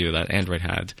wanted to do that Android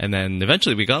had. And then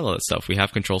eventually we got all that stuff. We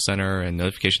have Control Center and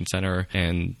Notification Center,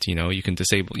 and you can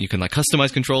disable, you can like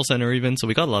customize Control Center even. So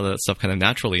we got a lot of that stuff kind of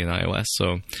naturally in iOS.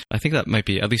 So I think that might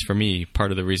be, at least for me,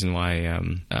 part of the reason why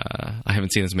I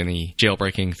haven't seen as many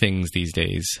jailbreaking things these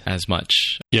days as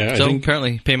much. Yeah, so I think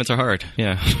apparently payments are hard.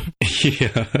 Yeah.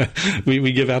 Yeah,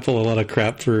 we give Apple a lot of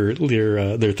crap for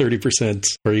their 30%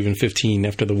 or even 15%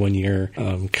 after the 1 year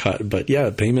cut. But yeah,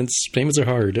 payments are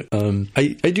hard.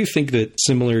 I do think that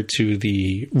similar to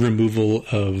the removal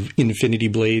of Infinity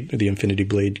Blade, the Infinity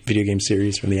Blade video game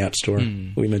series from the App Store,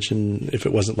 we mentioned, if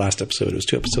it wasn't last episode, it was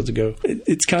 2 episodes ago.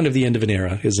 It's kind of the end of an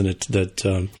era, isn't it? That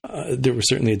there was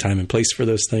certainly a time and place for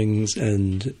those things,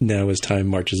 and now as time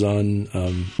marches on,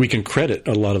 we can credit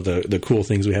a lot of the cool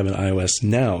things we have in iOS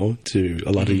now to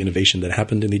a lot of the innovation that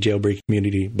happened in the jailbreak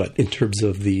community. But in terms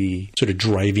of the sort of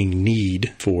driving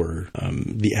need for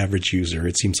the average user,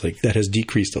 it seems like that has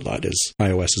decreased a lot as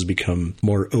iOS has become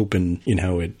more open in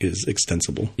how it is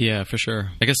extensible. Yeah, for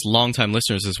sure. I guess longtime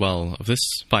listeners as well of this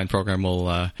fine program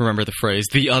will remember the phrase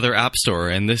 "the other app store,"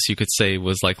 and this, you could say,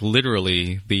 was like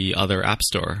literally the other app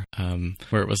store,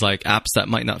 where it was like apps that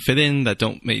might not fit in, that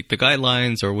don't meet the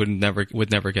guidelines, or would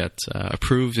never get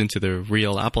approved into the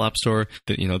real Apple App Store.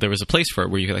 That there was a place for it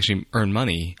where you could actually earn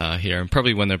money here, and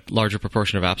probably when a larger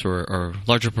proportion of apps were, or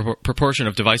larger proportion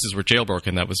of devices were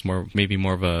jailbroken, that was maybe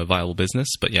more of a viable business.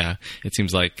 But yeah, it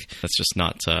seems like that's just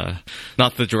not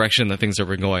the direction that things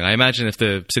are going. I imagine if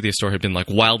the Cydia store had been like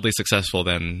wildly successful,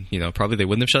 then probably they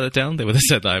wouldn't have shut it down. They would have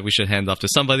said that we should hand off to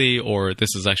somebody, or this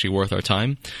is actually worth our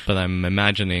time. But I'm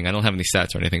imagining, I don't have any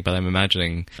stats or anything, but I'm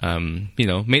imagining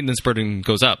maintenance burden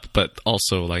goes up, but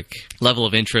also like level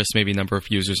of interest, maybe number of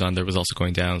users on there was also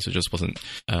going down, so it just wasn't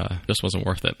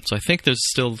worth it. So I think there's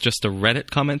still just a Reddit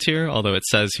comment here, although it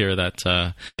says here that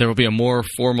there will be a more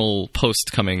formal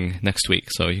post coming next week,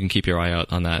 so you can keep your eye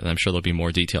out on that, and I'm sure there'll be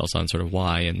more details on sort of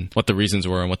why and what the reasons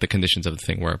were and what the conditions of the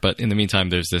thing were. But in the meantime,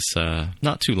 there's this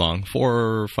not too long,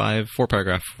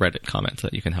 4-paragraph Reddit comment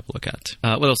that you can have a look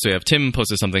at. What else do we have? Tim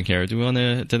posted something here. Did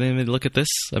anybody look at this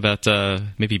about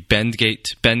maybe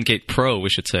Bendgate Pro, we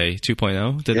should say,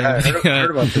 2.0? I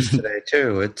heard about this today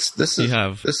too. This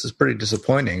is pretty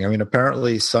disappointing. I mean,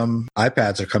 apparently some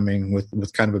iPads are coming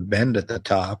with kind of a bend at the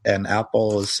top, and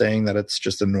Apple is saying that it's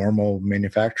just a normal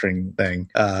manufacturing thing.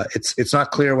 It's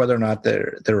not clear whether or not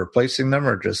they're replacing them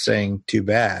or just saying too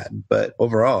bad. But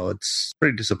overall, it's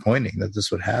pretty disappointing that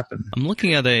this would happen. I'm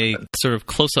looking at a sort of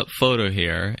close-up photo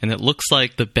here, and it looks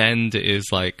like the bend is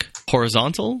like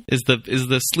horizontal. Is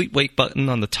the sleep wake button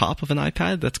on the top of an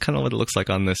iPad? That's kind of what it looks like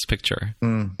on this picture.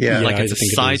 Yeah, like it's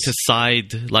a side to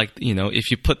side. Like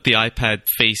if you put the iPad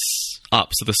face up,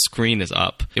 so the screen is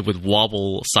up, it would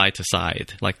wobble side to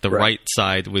side. Like the right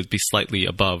side would be slightly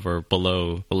above or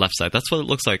below the left side. That's what it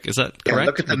looks like. Is that correct?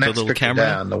 Look at the next little camera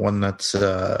down, the one that's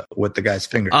with the guy's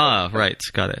finger. Ah, right,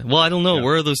 got it. Well, I don't know.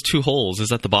 Where are those two holes? Is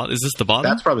that the bottom? Is this the bottom?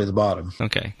 That's probably the bottom.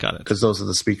 Okay, got it. Because those are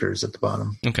the speakers at the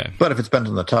bottom. Okay. But if it's bent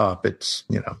on the top, it's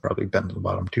probably bent on the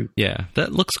bottom too. Yeah,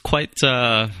 that looks quite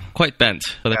bent.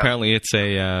 But apparently it's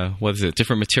a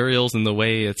different materials in the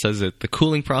way it says it. The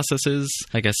cooling processes.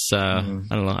 I guess I don't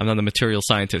know. I'm not a material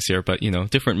scientist here, but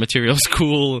different materials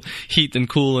heat and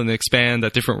cool and expand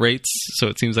at different rates. So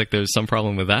it seems like there's some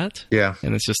problem with that. Yeah.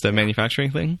 And it's just a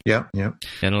manufacturing thing. Yeah.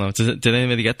 I don't know. Did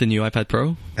anybody get the new iPad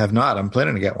Pro? Have not. I'm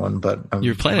planning to get one, but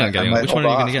you're planning on getting one. Which one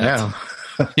are you going to get? Now.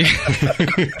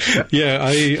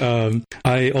 Yeah,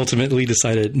 I ultimately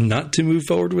decided not to move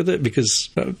forward with it because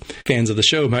fans of the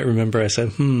show might remember I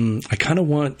said, I kind of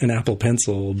want an Apple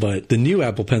Pencil, but the new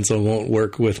Apple Pencil won't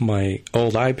work with my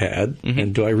old iPad. Mm-hmm.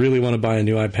 And do I really want to buy a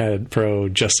new iPad Pro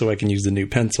just so I can use the new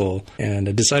pencil? And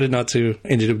I decided not to.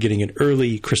 Ended up getting an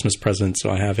early Christmas present, so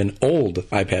I have an old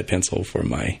iPad Pencil for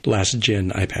my last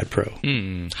gen iPad Pro.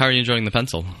 How are you enjoying the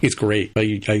pencil? It's great.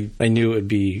 I knew it would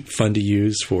be fun to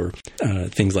use for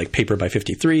things like Paper by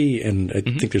 53, and I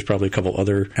think there's probably a couple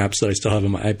other apps that I still have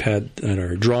on my iPad that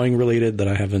are drawing related that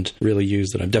I haven't really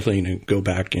used, that I'm definitely going to go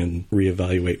back and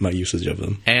reevaluate my usage of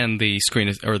them. And the screen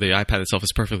or the iPad itself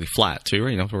is perfectly flat too,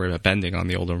 right? You don't have to worry about bending on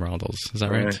the older models. Is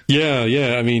that right?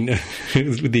 Yeah. I mean,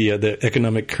 the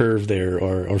economic curve there,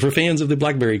 or for fans of the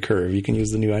BlackBerry curve, you can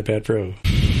use the new iPad Pro.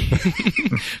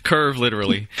 Curve,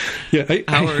 literally. Yeah.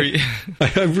 How are you?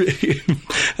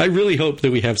 I really hope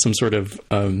that we have some sort of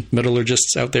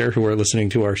metallurgists out there who are listening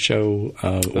to our show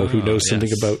or who know something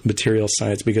about material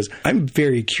science, because I'm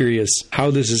very curious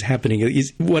how this is happening.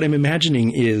 What I'm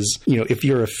imagining is, if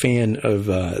you're a fan of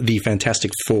the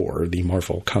Fantastic Four, the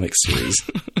Marvel comic series,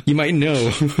 you might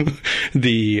know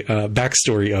the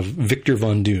backstory of Victor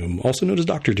Von Doom, also known as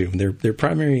Dr. Doom, their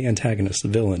primary antagonist, the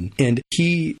villain. And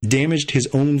he damaged his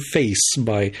own face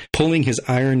by pulling his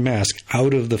iron mask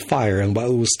out of the fire, and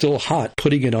while it was still hot,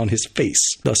 putting it on his face,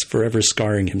 thus forever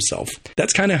scarring himself.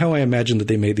 That's kind of how I imagine that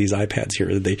they made these iPads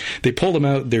here. They pull them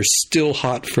out, they're still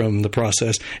hot from the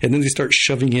process, and then they start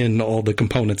shoving in all the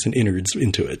components and innards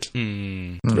into it.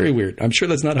 Very weird. I'm sure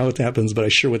that's not how it happens, but I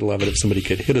sure would love it if somebody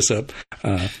could hit us up.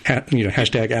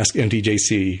 Hashtag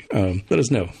AskMTJC. Let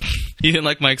us know. You didn't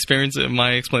like my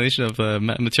explanation of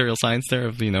material science there,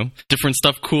 of different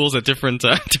stuff cools at different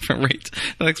rates.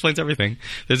 That explains everything.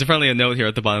 There's apparently a note here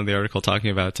at the bottom of the article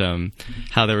talking about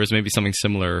how there was maybe something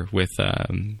similar with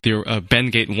the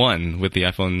Bendgate 1 with the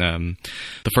iPhone,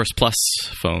 the first Plus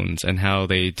phones, and how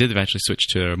they did eventually switch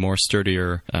to a more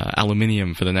sturdier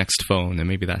aluminium for the next phone, and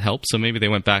maybe that helped. So maybe they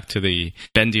went back to the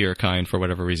bendier kind for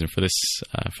whatever reason for this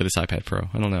iPad Pro.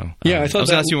 I don't know. Yeah, I was going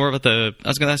to ask you more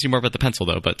about the pencil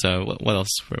though, but what else?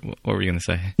 What were you going to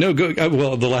say? No, go.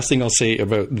 Well, the last thing I'll say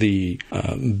about the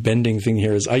bending thing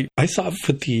here is I thought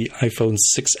for the iPhone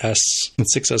 6S and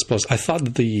 6S Plus, I thought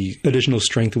that the additional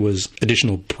strength was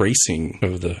additional bracing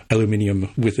of the aluminum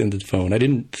within the phone. I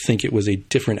didn't think it was a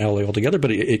different alloy altogether,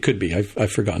 but it could be.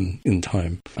 I've forgotten in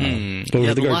time.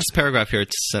 The last paragraph here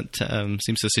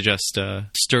seems to suggest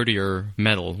sturdier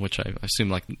metal, which I assume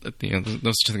no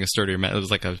such thing as sturdier metal. It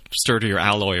was like a sturdier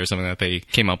alloy or something that they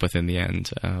came up with in the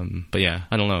end. But yeah,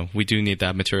 I don't know. We do need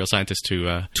that material scientist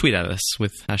to tweet at us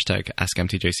with hashtag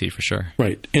AskMTJC for sure.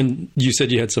 Right. And you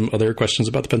said you had some other questions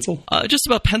about the pencil? Just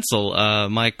about pencil.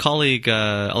 My colleague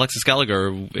Alexis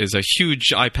Gallagher is a huge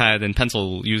iPad and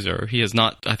pencil user. He has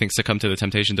not, I think, succumbed to the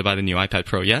temptation to buy the new iPad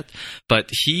Pro yet, but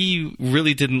he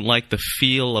really didn't like the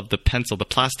feel of the pencil, the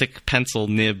plastic pencil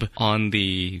nib on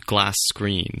the glass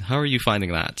screen. How are you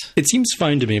finding that? It seems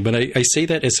fine to me, but I say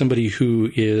that as somebody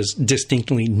who is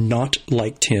distinctly not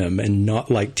like Tim and not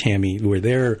like Tammy, where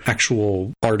they're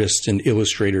actual artists and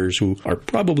illustrators who are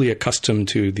probably accustomed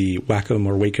to the Wacom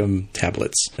or Wacom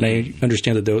tablets. And I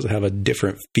understand that those have a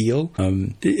different feel.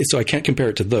 So I can't compare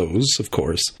it to those, of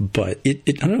course, but I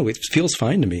don't know, it feels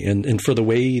fine to me. And for the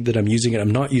way that I'm using it,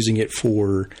 I'm not using it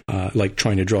for like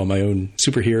trying to draw my own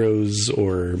superheroes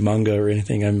or manga or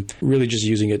anything. I'm really just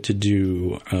using it to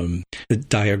do the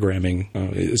diagramming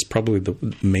is probably the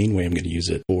main way I'm going to use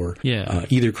it, or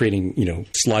either creating,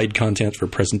 slide content for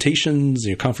presentations,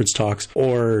 conference talks,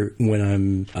 or when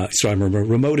I'm a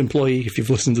remote employee. If you've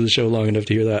listened to the show long enough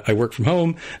to hear that, I work from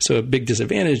home. So a big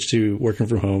disadvantage to working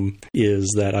from home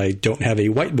is that I don't have a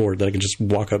whiteboard that I can just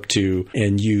walk up to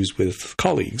and use with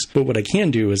colleagues. But what I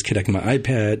can do is connect my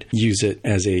iPad, use it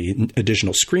as a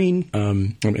additional screen.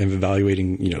 I'm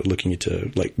evaluating, looking into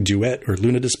like Duet or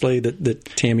Luna Display that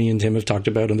Tammy and Tim have talked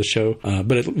about on the show.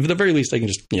 But at the very least, I can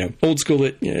just, old school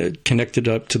it, connect it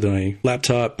up to my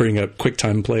laptop, bring up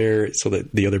QuickTime Player so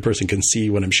that the other person can see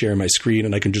when I'm sharing my screen,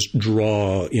 and I can just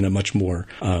draw in a much more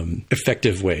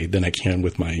effective way than I can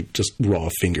with my just raw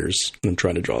fingers. And I'm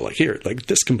trying to draw like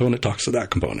this component talks to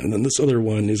that component, and then this other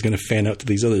one is going to fan out to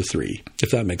these other three, if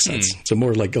that makes sense. So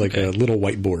more like a little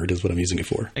whiteboard is what I'm using it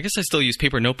for. I guess I still use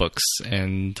paper notebooks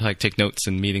and like take notes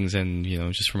in meetings and,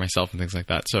 just for myself and things like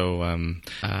that. So, and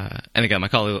again, my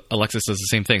colleague Alexis does the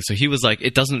same thing. So he was like,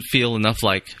 it doesn't feel enough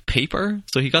like paper.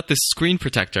 So he got this screen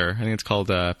protector. I think it's called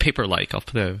Paper-like. I'll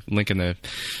put a link in the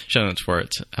show notes for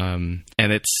it. And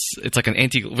it's like an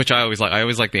which I always like. I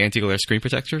always like the anti-glare screen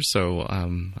protector. So I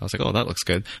was like, oh, that looks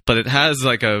good. But it has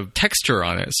like a texture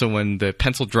on it. So when the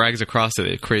pencil drags across it,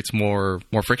 it creates more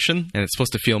friction, and it's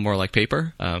supposed to feel more like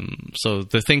paper. So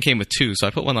the thing came with two. So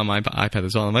I put one on my iPad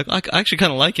as well. I'm like, I actually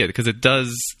kind of like it because it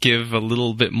does give a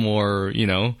little bit more,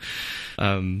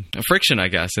 friction, I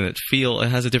guess, and it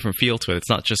has a different feel to it. It's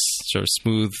not just sort of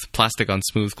smooth plastic on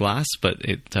smooth glass, but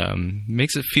it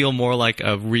makes it feel more like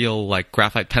a real like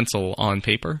graphite pencil on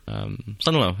paper. So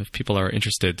I don't know if people are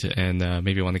interested and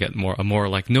maybe want to get a more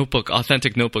like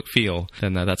authentic notebook feel,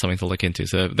 then that's something to look into.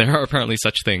 So there are apparently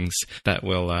such things that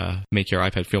will make your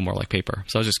iPad feel more like paper.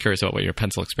 So I was just curious about what your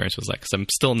pencil experience was like, because I'm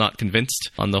still not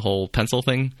convinced on the whole pencil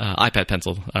thing. iPad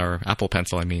Pencil, or Apple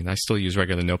Pencil, I mean. I still use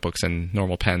regular notebooks and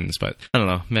normal pens, but I don't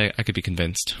know. I could be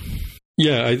convinced.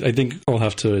 Yeah, I think I'll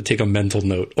have to take a mental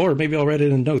note, or maybe I'll write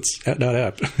it in notes at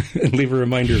 .app and leave a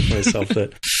reminder for myself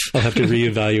that I'll have to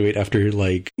reevaluate after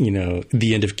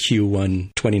the end of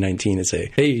Q1 2019 and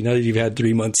say, hey, now that you've had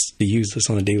 3 months to use this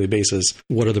on a daily basis,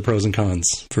 what are the pros and cons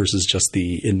versus just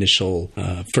the initial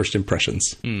first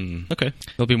impressions? Okay.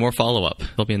 There'll be more follow-up.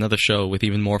 There'll be another show with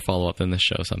even more follow-up than this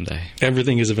show someday.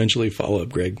 Everything is eventually follow-up,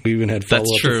 Greg. We even had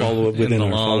follow-up within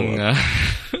our follow-up.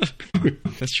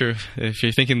 That's true. If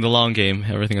you're thinking the long game,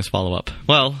 everything is follow-up.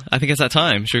 Well, I think it's that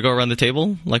time. Should we go around the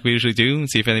table like we usually do and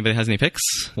see if anybody has any picks?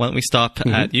 Why don't we stop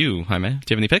at you, Jaime? Do you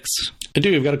have any picks? I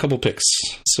do. I've got a couple picks.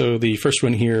 So the first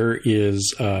one here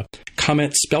is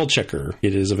Comment Spell Checker.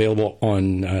 It is available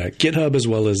on GitHub as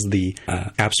well as the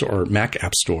App Store or Mac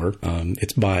App Store.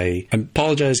 It's by, I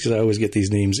apologize because I always get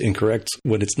these names incorrect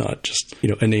when it's not just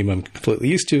a name I'm completely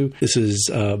used to. This is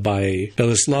by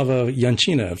Belislava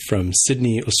Janchina from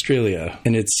Sydney, Australia,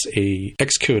 and it's a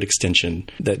Xcode extension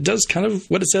that does kind of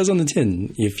what it says on the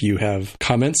tin. If you have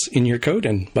comments in your code,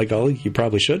 and by golly, you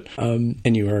probably should,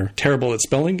 and you are terrible at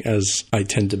spelling, as I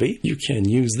tend to be, you can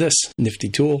use this nifty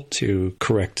tool to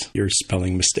correct your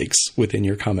spelling mistakes within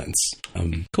your comments.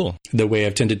 Cool. The way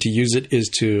I've tended to use it is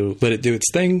to let it do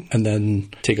its thing and then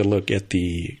take a look at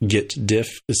the git diff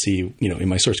to see, in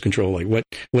my source control, like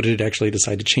what did it actually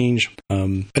decide to change.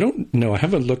 I don't know. I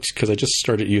haven't looked because I just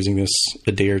started using this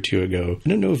a day or two ago. I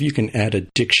don't know if you can add a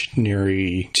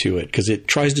dictionary to it because it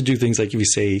tries to do things like if you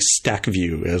say stack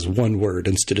view as one word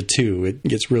instead of two, it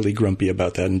gets really grumpy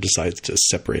about that and decides to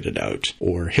separate it out.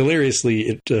 Or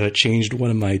hilariously, it changed one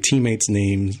of my teammates'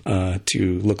 names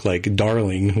to look like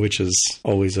Darling, which is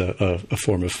always a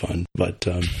form of fun. But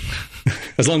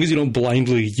as long as you don't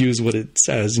blindly use what it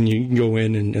says and you can go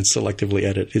in and selectively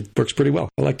edit, it works pretty well.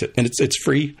 I liked it. And it's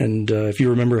free. And if you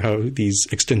remember how these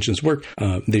extensions work,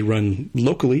 they run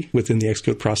locally within the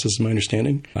Xcode process, is my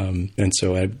understanding. And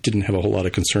so I didn't have a whole lot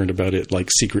of concern about it, like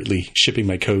secretly shipping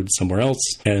my code somewhere else.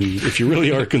 And if you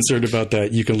really are concerned about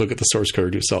that, you can look at the source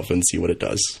code yourself and see what it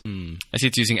does. I see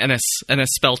it's using NS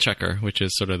Spell Checker, which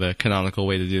is sort of the canonical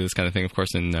way to do this kind of thing, of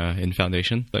course, in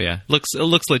Foundation. But yeah, it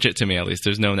looks legit to me, at least.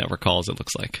 There's no network calls, it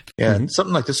looks like. Yeah,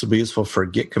 something like this would be useful for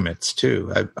Git commits,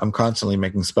 too. I'm constantly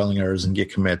making spelling errors in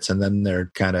Git commits, and then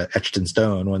they're kind of etched in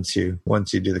stone once you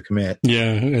do the commit.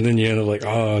 Yeah, and then you end up like,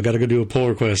 I got to go do a pull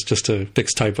request just to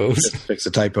fix typos. Just fix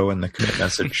a typo in the commit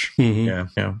message. Yeah.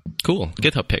 Cool.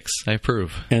 GitHub picks. I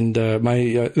approve. And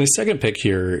my second pick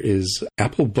here is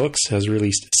Apple Books has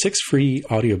released 6 free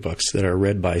audiobooks that are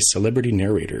read by celebrity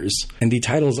narrators. And the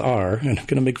titles are, and I'm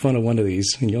going to make fun of one of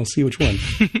these, and you'll see which one.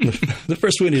 The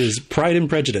first one is Pride and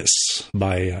Prejudice,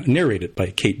 narrated by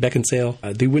Kate Beckinsale.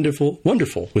 The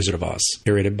Wonderful Wizard of Oz,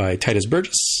 narrated by Titus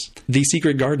Burgess. The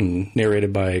Secret Garden,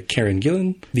 narrated by Karen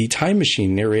Gillan. The Time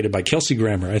Machine, narrated by Kelsey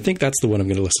Grammer. I think that's the one I'm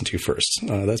going to listen to first.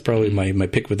 That's probably my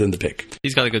pick within the pick.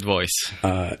 He's got a good voice.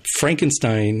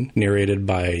 Frankenstein, narrated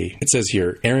by, it says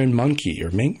here, Aaron Mankey,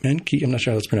 or Mankey, I'm not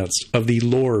sure how that's pronounced, of the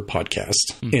Lore podcast.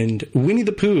 And Winnie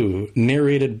the Pooh,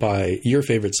 narrated by your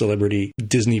favorite celebrity,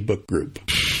 Disney Book Group.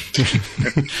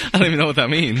 I don't even know what that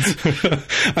means.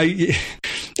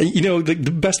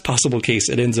 The best possible case,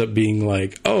 it ends up being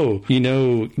like, oh,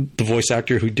 the voice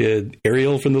actor who did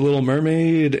Ariel from The Little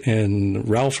Mermaid and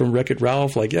Ralph from Wreck-It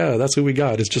Ralph, like, yeah, that's who we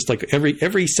got. It's just like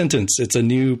every sentence, it's a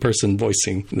new person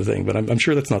voicing the thing, but I'm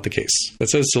sure that's not the case. It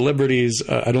says celebrities.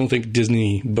 I don't think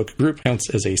Disney Book Group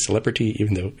counts as a celebrity,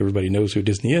 even though everybody knows who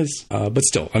Disney is. But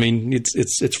still, I mean,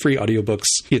 it's free audiobooks.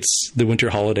 It's the winter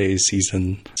holiday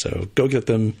season, so go get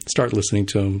them, start listening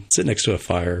to them, sit next to a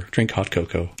fire, drink hot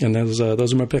cocoa, and those are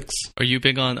my picks. Are you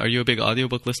a big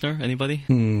audiobook listener? Anybody?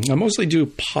 I mostly do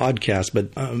podcasts, but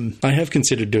I have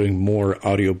considered doing more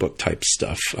audiobook type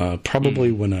stuff.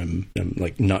 Probably when I'm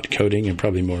like not coding, and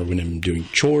probably more when I'm doing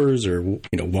chores or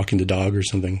walking the dog or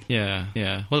something.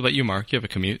 Yeah. What about you, Mark? You have a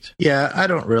commute? Yeah, I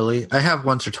don't really. I have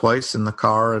once or twice in the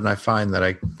car, and I find that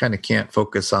I kind of can't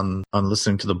focus on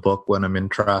listening to the book when I'm in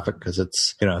traffic, because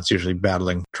it's usually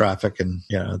battling traffic, and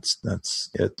that's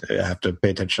it. I have to pay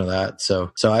attention to that.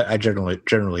 So I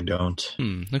generally don't.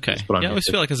 Okay. I always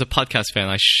feel like as a podcast fan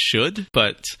I should,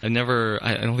 but I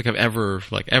don't think I've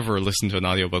ever listened to an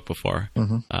audiobook before.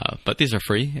 But these are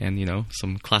free, and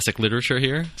some classic literature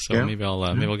here, so maybe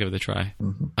I'll give it a try.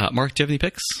 Mark, do you have any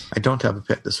picks? I don't have a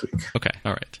pick this week. Okay,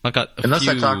 all right. I've got unless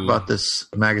I talk about this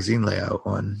magazine layout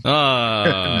one.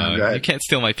 You can't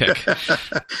steal my pick. So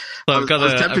I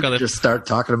was tempted to just start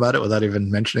talking about it without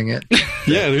even mentioning it.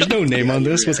 Yeah, there's no name on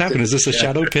this. What's happening? Is this a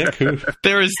shadow pick?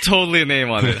 There is totally a name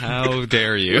on it. How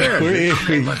dare you?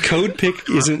 Code pick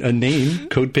isn't a name.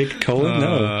 Code pick :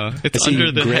 no. It's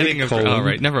under the heading of. All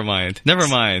right, never mind.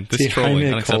 This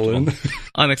trolling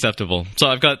unacceptable. So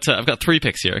I've got 3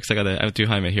 picks here, because I got to do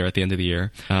Jaime here at the end of the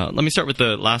year. Let me start with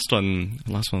the last one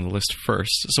on the list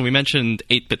first. So we mentioned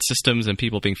 8-bit systems and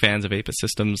people being fans of 8-bit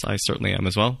systems. I certainly am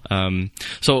as well.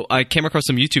 So I came across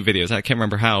some YouTube videos. I can't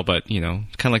remember how, but kind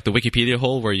of like the Wikipedia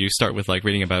hole, where you start with like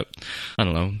reading about, I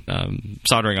don't know,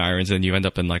 soldering irons, and you end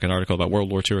up in like an article about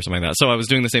World War II or something like that. So I was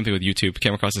doing the same thing with YouTube.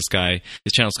 Came across this guy.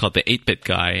 His channel's called the 8-bit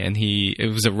Guy, and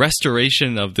it was a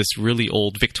restoration of this really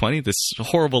old VIC-20, this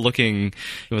horrible looking.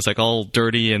 It was like all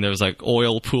dirty, and there was like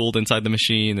oil pooled inside the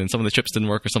machine, and some of the chips didn't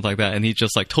work or something like that. And he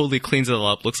just like totally cleans it all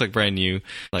up, looks like brand new,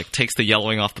 like takes the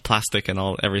yellowing off the plastic and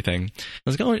everything. I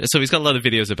was like, so he's got a lot of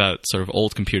videos about sort of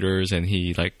old computers, and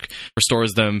he like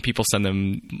restores them. People send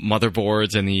them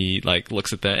motherboards, and he like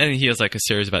looks at that, and he has like a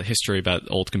series about history about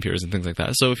old computers and things like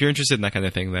that. So if you're interested in that kind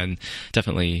of thing, then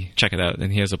definitely check it out.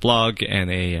 And he has a blog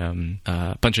and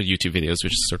a bunch of YouTube videos,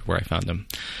 which is sort of where I found them.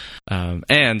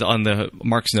 And on the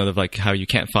Mark's note of like how you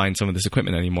can't find some of this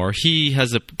equipment anymore, he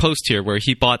has a post here where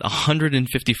he bought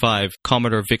 155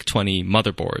 Commodore VIC-20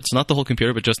 motherboards, not the whole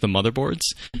computer, but just the motherboards.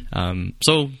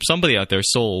 So somebody out there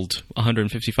sold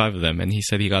 155 of them, and he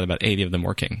said he got about 80 of them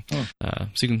working. So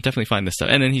you can definitely find this stuff.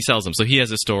 And then he sells them. So he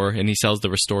has a store, and he sells the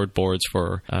restored boards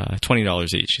for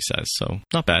 $20 each, he says. So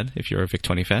not bad if you're a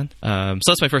VIC-20 fan.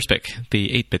 So that's my first pick, the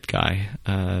 8-bit Guy.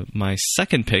 My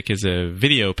second pick is a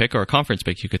video pick, or a conference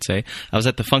pick, you could say. I was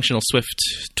at the Functional Swift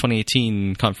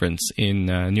 2018 conference in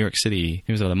New York City.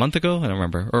 It was about a month ago, I don't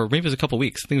remember, or maybe it was a couple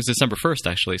weeks. I think it was December 1st,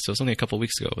 actually, so it's only a couple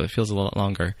weeks ago, but it feels a lot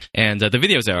longer. And the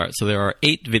videos there are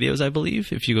 8 videos, I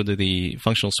believe, if you go to the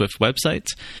Functional Swift website.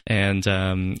 And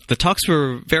the talks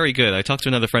were very good. I talked to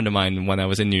another friend of mine when I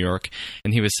was in New York,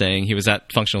 and he was saying he was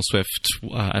at Functional Swift,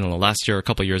 I don't know, last year, a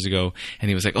couple of years ago, and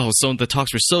he was like, so the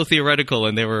talks were so theoretical,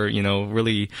 and they were,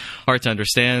 really hard to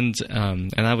understand.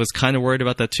 And I was kind of worried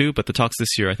about that too, but the talks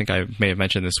this year, I think I may have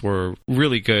mentioned this, were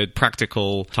really good,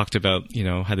 practical, talked about,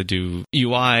 how to do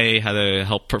UI, how to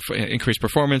help increase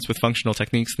performance with functional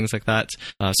techniques, things like that.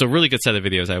 So really good set of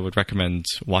videos. I would recommend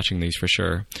watching these for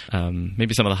sure.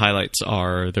 Maybe some of the highlights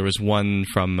are, there was one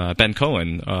from Ben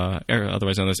Cohen,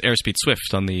 otherwise known as Airspeed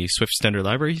Swift, on the Swift Standard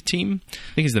Library team.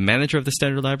 I think he's the manager of the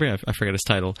Standard Library. I forget his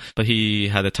title, but he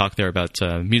had a talk there about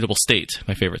mutable state,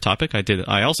 my favorite topic.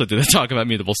 I also did a talk about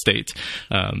mutable state.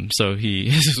 So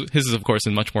his is, of course,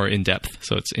 person much more in depth.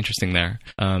 So it's interesting there.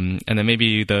 And then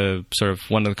maybe the sort of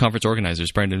one of the conference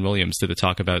organizers, Brandon Williams, did a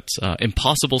talk about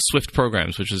impossible Swift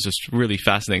programs, which is just really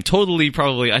fascinating.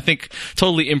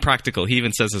 Totally impractical. He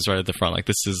even says this right at the front, like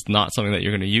this is not something that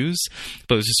you're going to use,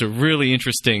 but it's just a really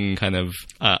interesting kind of,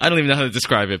 I don't even know how to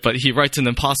describe it, but he writes an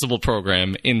impossible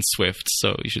program in Swift,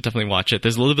 so you should definitely watch it.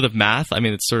 There's a little bit of math. I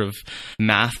mean, it's sort of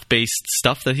math-based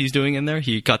stuff that he's doing in there.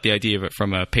 He got the idea of it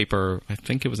from a paper, I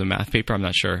think it was a math paper, I'm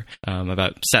not sure,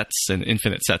 about sets and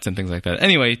infinite sets and things like that.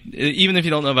 Anyway, even if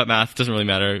you don't know about math, it doesn't really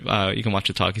matter. You can watch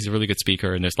the talk. He's a really good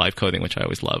speaker, and there's live coding, which I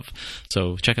always love.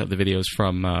 So check out the videos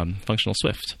from Functional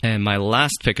Swift. And my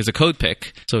last pick is a code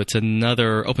pick. So it's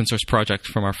another open source project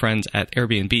from our friends at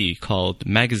Airbnb called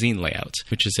Magazine Layout,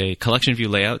 which is a collection view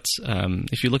layout.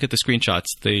 If you look at the screenshots,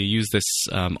 they use this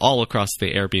all across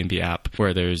the Airbnb app,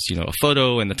 where there's, a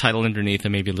photo and the title underneath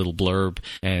and maybe a little blurb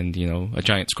and, a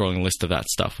giant scrolling list of that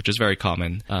stuff, which is very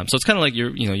common. So it's kind of like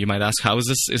you might ask, how is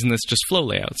this? Isn't this just flow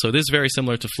layout? So it is very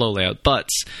similar to flow layout, but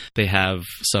they have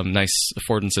some nice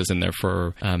affordances in there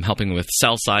for helping with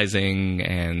cell sizing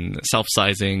and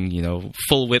self-sizing,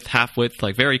 full width, half width,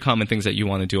 like very common things that you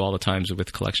want to do all the times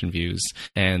with collection views.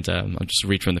 And I'll just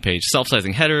read from the page.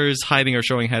 Self-sizing headers, hiding or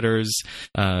showing headers,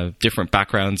 different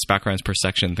backgrounds per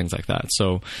section, things like that.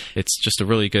 So it's just a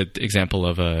really good example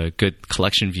of a good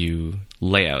collection view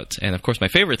layout. And of course, my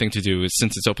favorite thing to do is,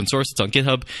 since it's open source, it's on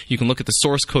GitHub, you can look at the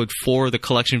source code for the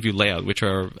collection view layout, which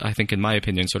are, I think, in my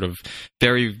opinion, sort of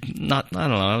very, I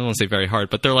don't want to say very hard,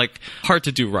 but they're like hard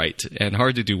to do right and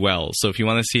hard to do well. So if you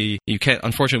want to see,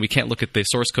 unfortunately, we can't look at the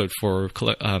source code for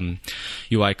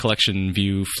UI collection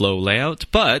view flow layout,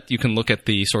 but you can look at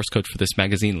the source code for this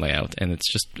magazine layout, and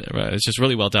it's just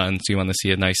really well done. So you want to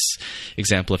see a nice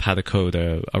example of how to code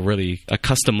a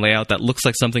custom layout that looks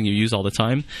like something you use all the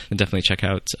time, then definitely check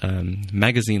out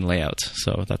magazine layout.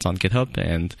 So that's on GitHub,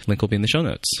 and link will be in the show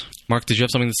notes. Mark, did you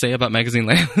have something to say about magazine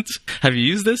layout? Have you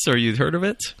used this, or you heard of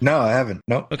it? No, I haven't.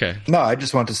 No. Okay. No, I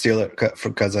just want to steal it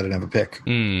because I didn't have a pick.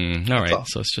 All right.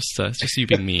 So it's just you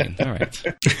being mean. All right.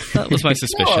 That was my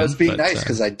suspicion. No, I was being nice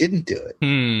because I didn't do it.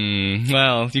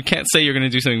 Well, you can't say you're going to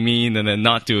do something mean and then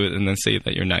not do it and then say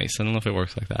that you're nice. I don't know if it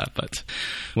works like that, but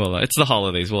well, it's the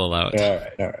holidays. We'll allow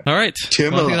it. All right.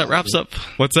 Tim, well, I think that wraps up.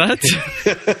 What's that?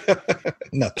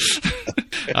 Nothing.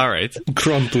 All right.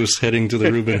 Krampus heading to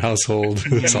the Rubin household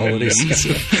this holiday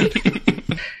season.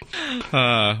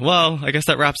 Well, I guess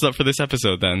that wraps up for this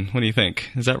episode then. What do you think?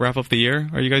 Does that wrap up the year?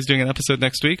 Are you guys doing an episode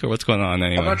next week, or what's going on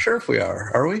anyway? I'm not sure if we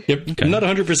are. Are we? Yep. Okay. I'm not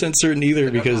 100% certain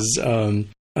either, because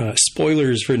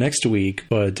spoilers for next week,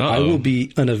 but I will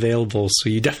be unavailable, so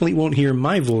you definitely won't hear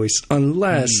my voice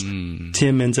unless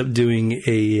Tim ends up doing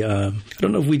I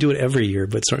don't know if we do it every year,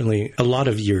 but certainly a lot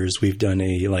of years we've done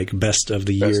a best of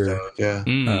the year.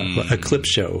 A clip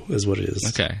show is what it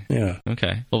is. Okay. Yeah.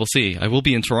 Okay. Well, we'll see. I will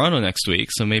be in Toronto next week,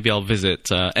 so maybe I'll visit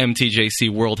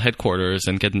MTJC World Headquarters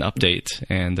and get an update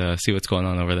and see what's going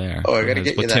on over there. Oh, I got to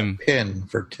get you that pin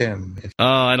for Tim.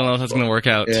 I don't know if that's going to work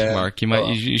out, Mark.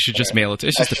 You should just mail it to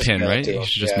It's just a pin, right? You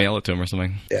should just mail it to him or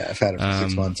something. Yeah, I've had it for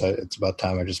 6 months. It's about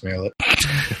time I just mail it.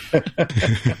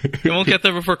 He won't get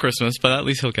there before Christmas, but at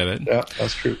least he'll get it. Yeah,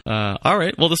 that's true. All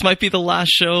right. Well, this might be the last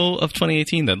show of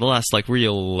 2018 then. The last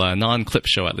real non-clip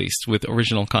show, at least, with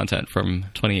original content from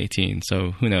 2018.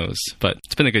 So who knows? But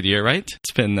it's been a good year, right?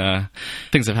 It's been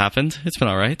things have happened. It's been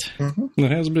all right. Mm-hmm.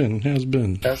 It has been.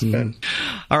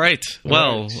 All right.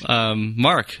 Well,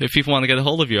 Mark, if people want to get a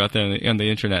hold of you out there on the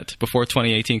internet before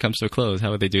 2018 comes to a close,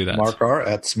 how would they do that? Mark R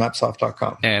at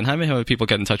smapsoft.com. And how would people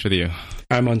get in touch with you?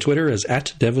 I'm on Twitter as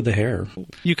 @DevWithTheHair.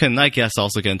 You can, I guess,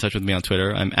 also get in touch with me on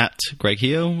Twitter. I'm at Greg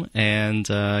Heo, and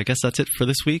I guess that's it for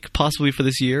this week, possibly for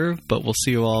this year, but we'll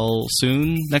see you all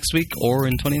soon next week or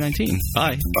in 2019.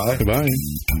 Bye. Bye. Goodbye.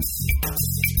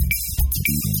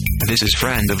 This is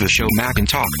friend of the show Mac and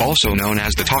Talk, also known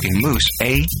as the Talking Moose,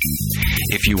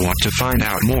 If you want to find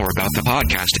out more about the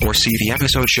podcast or see the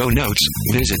episode show notes,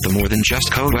 visit the More Than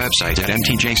Just Code website at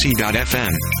mtjc.fm.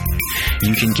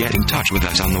 You can get in touch with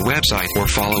us on the website or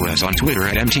follow us on Twitter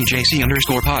at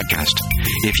mtjc_podcast.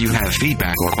 If you have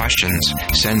feedback or questions,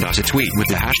 send us a tweet with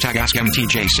the hashtag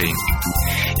AskMTJC.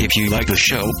 If you like the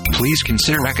show, please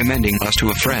consider recommending us to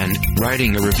a friend,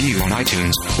 writing a review on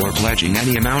iTunes, or pledging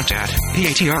any amount at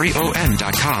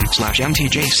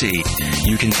patreon.com/mtjc.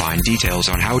 You can find details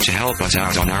on how to help us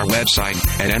out on our website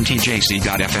at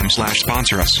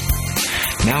mtjc.fm/sponsor us.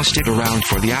 Now stick around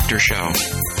for the after show.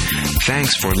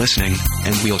 Thanks for listening,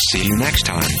 and we'll see you next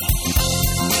time.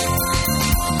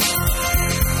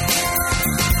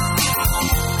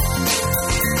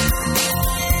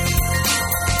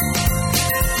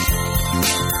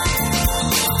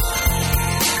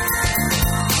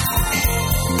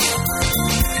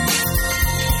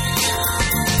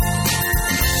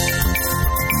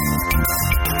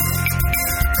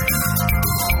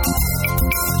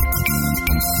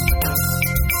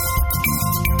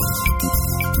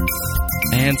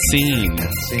 Scene.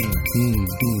 Scene.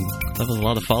 That was a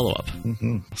lot of follow-up.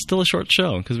 Mm-hmm. Still a short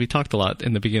show because we talked a lot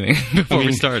in the beginning before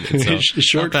we started. So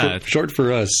short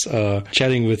for us.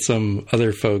 Chatting with some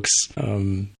other folks.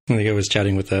 I think I was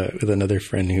chatting with another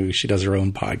friend who she does her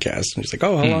own podcast, and she's like,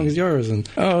 "Oh, how long is yours?" And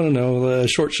I don't know. A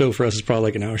short show for us is probably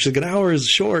like an hour. She's like, "An hour is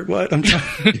short. What? I'm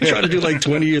trying to do like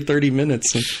 20 or 30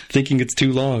 minutes, and thinking it's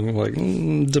too long." I'm like,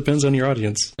 depends on your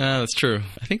audience. That's true.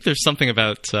 I think there's something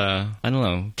about I don't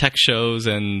know, tech shows,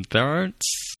 and there aren't.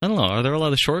 I don't know. Are there a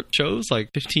lot of short shows, like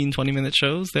 15, 20-minute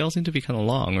shows? They all seem to be kind of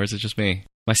long, or is it just me?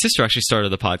 My sister actually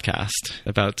started a podcast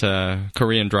about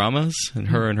Korean dramas, and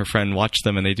her and her friend watch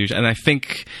them, and they do. And I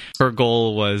think her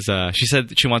goal was, she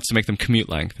said she wants to make them commute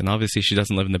length, and obviously she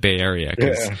doesn't live in the Bay Area.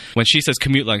 Because when she says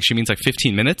commute length, she means like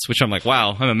 15 minutes, which I'm like,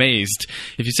 wow, I'm amazed.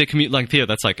 If you say commute length here,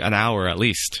 that's like an hour at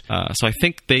least. So I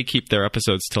think they keep their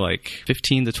episodes to like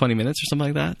 15 to 20 minutes or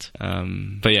something like that.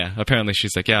 But yeah, apparently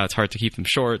she's like, yeah, it's hard to keep them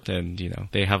short, and you know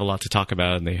they have a lot to talk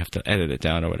about, and they have to edit it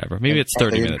down or whatever. Maybe it's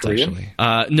 30 minutes actually.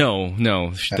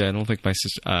 No. I don't think my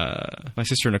sister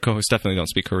and her co-host definitely don't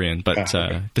speak Korean, but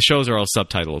the shows are all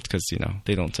subtitled because you know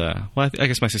they don't. Well, I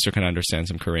guess my sister kind of understands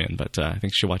some Korean, but I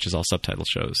think she watches all subtitled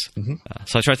shows.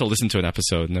 So I tried to listen to an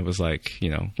episode, and it was like, you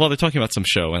know, well, they're talking about some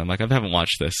show, and I'm like, I haven't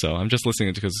watched this, so I'm just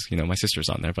listening because you know my sister's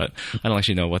on there, but I don't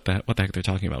actually know what the heck they're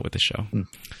talking about with this show.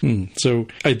 So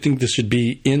I think this should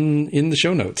be in the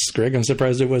show notes, Greg. I'm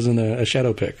surprised it wasn't a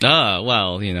shadow pick.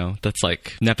 Well, you know, that's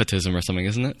like nepotism or something,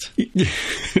 isn't it?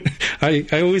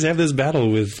 I always have this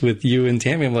battle with you and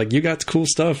Tammy. I'm like, you got cool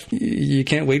stuff. You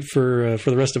can't wait for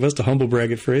the rest of us to humble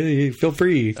brag it for you. Feel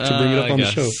free to bring it up on the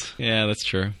show. Yeah, that's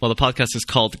true. Well, the podcast is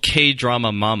called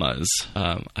K-Drama Mamas.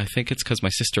 I think it's because my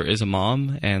sister is a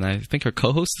mom, and I think her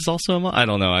co-host is also a mom. I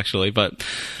don't know, actually, but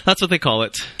that's what they call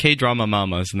it. K-Drama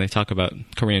Mamas, and they talk about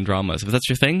Korean dramas. If that's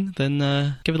your thing, then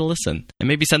give it a listen. And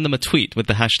maybe send them a tweet with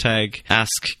the hashtag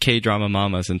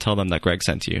 #KDramaMamas and tell them that Greg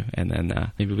sent you, and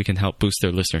then maybe we can help boost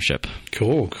their listenership.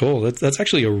 Cool. That's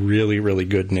actually a really, really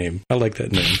good name. I like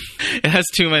that name. It has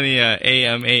too many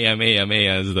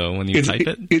AMAs though when you type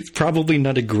it. It's probably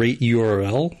not a great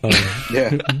URL.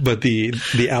 But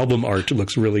the album art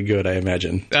looks really good, I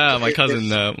imagine. My cousin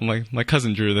my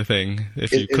cousin drew the thing.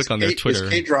 If you click on their Twitter.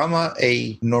 Is K-drama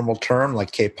a normal term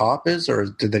like K-pop is, or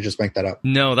did they just make that up?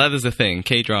 No, that is a thing.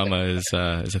 K-drama is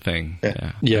a thing.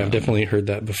 Yeah, I've definitely heard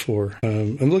that before.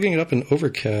 I'm looking it up in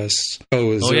Overcast.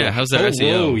 How's their SEO?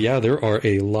 Whoa, yeah, there are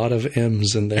a lot of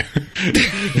M's in there.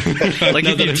 Like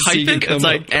if you type it's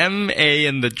like M-A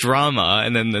in the drama,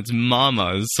 and then it's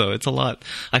mamas, so it's a lot.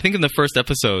 I think in the first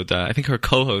episode, I think her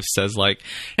co-host says like,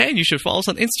 hey, you should follow us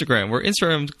on Instagram. We're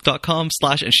Instagram.com/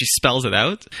 and she spells it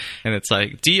out, and it's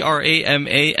like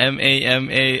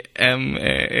DRAMAMAMAMA,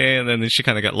 and then she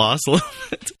kind of got lost a little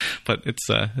bit. But it's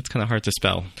kind of hard to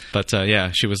spell. But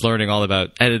yeah, she was learning all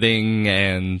about editing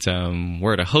and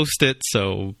where to host it.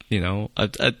 So, you know,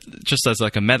 just as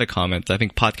like a meta comment, I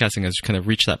think podcasting has kind of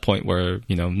reached that point where,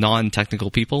 you know,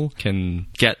 non-technical people can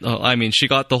get, she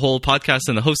got the whole podcast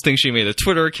and the hosting. She made a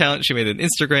Twitter account. She made an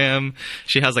Instagram.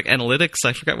 She has like analytics.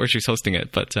 I forgot where she's hosting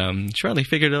it, but she really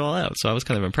figured it all out. So I was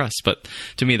kind of impressed. But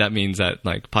to me, that means that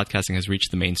like podcasting has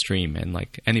reached the mainstream, and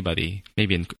like anybody,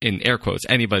 maybe in air quotes,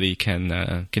 anybody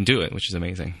can do it, which is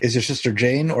amazing. Is your sister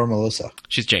Jane or Melissa?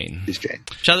 She's Jane. She's Jane.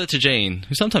 Shout out to Jane,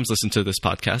 who sometimes listens to this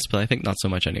podcast, but I think not so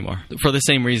much anymore. For the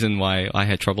same reason why I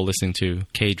had trouble listening to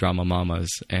K-Drama Mamas.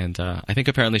 And I think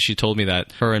apparently she told me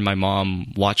that her and my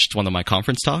mom watched one of my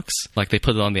conference talks. Like they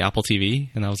put it on the Apple TV,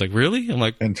 and I was like, really? I'm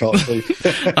like, and fell asleep.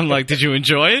 I'm like, did you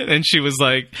enjoy it? And she was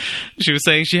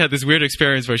saying she had this weird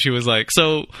experience where she was like,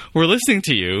 so we're listening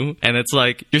to you, and it's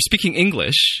like you're speaking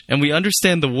English, and we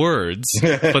understand the words,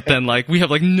 but then like we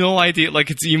have like no idea. Like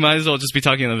you might as well just be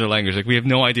talking another language. Like we have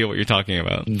no idea what you're talking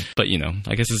about. But you know,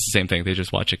 I guess it's the same thing. They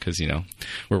just watch it because you know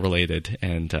we're related,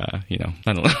 and you know,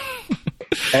 I don't know.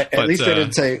 At least they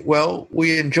didn't say, well,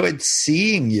 we enjoyed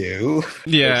seeing you.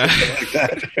 Yeah. Like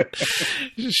that.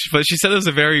 But she said it was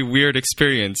a very weird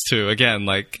experience to, again,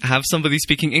 like have somebody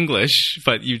speaking English,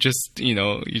 but you just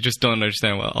don't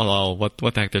understand what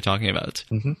the heck they're talking about.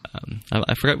 Mm-hmm.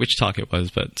 I forgot which talk it was,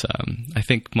 but I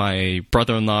think my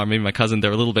brother-in-law, maybe my cousin,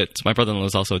 they're a little bit, my brother-in-law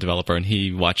is also a developer, and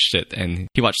he watched it, and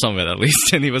he watched some of it at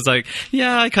least, and he was like,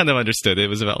 yeah, I kind of understood. It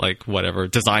was about like whatever,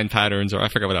 design patterns, or I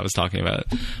forgot what I was talking about.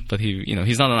 But he, you know,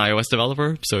 he's not an iOS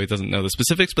developer, so he doesn't know the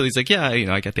specifics, but he's like, yeah, you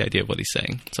know, I get the idea of what he's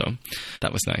saying. So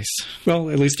that was nice. Well,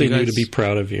 at least they knew to be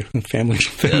proud of you. Family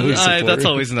support. That's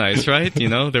always nice, right? You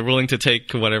know, they're willing to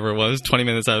take whatever it was, 20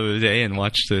 minutes out of the day and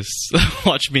watch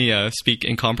me speak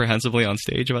incomprehensibly on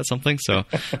stage about something. So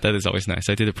that is always nice.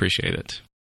 I did appreciate it.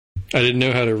 I didn't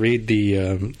know how to read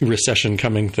the recession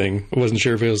coming thing. I wasn't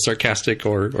sure if it was sarcastic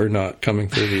or not coming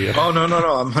through the... Oh, no.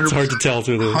 I'm 100%, it's hard to tell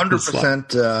through the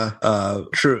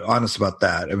 100% true, honest about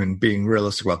that. I mean, being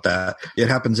realistic about that. It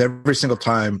happens every single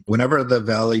time. Whenever the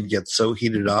valley gets so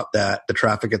heated up that the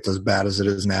traffic gets as bad as it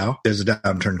is now, there's a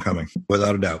downturn coming,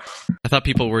 without a doubt. I thought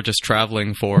people were just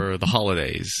traveling for the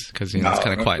holidays because it's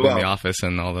kind of quiet in the office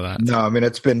and all of that. No, I mean,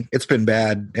 it's been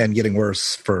bad and getting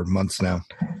worse for months now.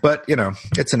 But,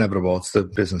 it's inevitable. It's the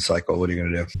business cycle. What are you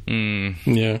going to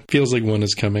do? Yeah, feels like one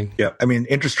is coming. Yeah, I mean,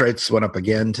 interest rates went up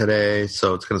again today,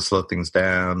 so it's going to slow things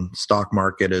down. Stock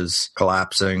market is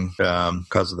collapsing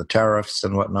because of the tariffs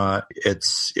and whatnot.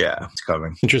 It's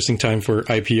coming. Interesting time for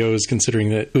IPOs, considering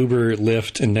that Uber,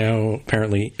 Lyft, and now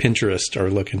apparently Pinterest are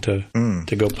looking to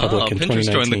go public in 2019.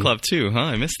 Pinterest joined the club too, huh?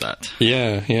 I missed that.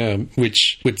 Yeah,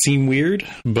 which would seem weird,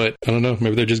 but I don't know.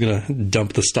 Maybe they're just going to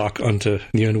dump the stock onto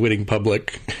the unwitting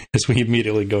public as we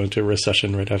immediately go into a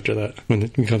recession right after that, when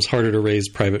it becomes harder to raise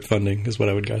private funding, is what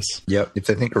I would guess. Yep. If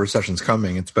they think a recession's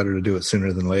coming, it's better to do it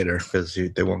sooner than later because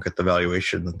they won't get the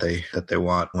valuation that they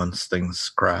want once things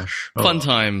crash. Fun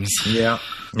times. Yeah.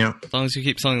 As long as you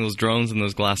keep selling those drones and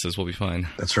those glasses, we'll be fine.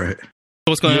 That's right.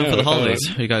 What's going on for the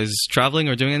holidays? Are you guys traveling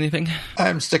or doing anything?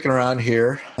 I'm sticking around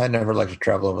here. I never like to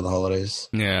travel over the holidays.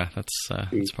 Yeah, that's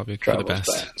probably for the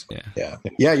best. Yeah.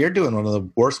 You're doing one of the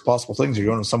worst possible things. You're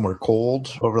going somewhere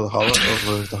cold over the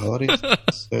holidays.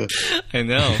 I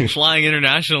know. Flying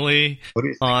internationally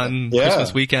on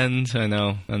Christmas weekend. I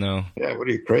know. Yeah, what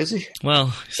are you, crazy?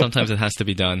 Well, sometimes it has to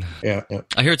be done. Yeah.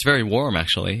 I hear it's very warm,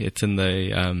 actually. It's in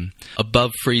the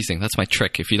above freezing. That's my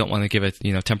trick. If you don't want to give it,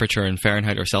 temperature in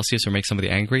Fahrenheit or Celsius or make somebody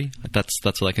angry, that's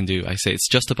what I can do. I say it's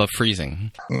just above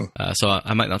freezing. So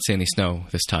I might not see any snow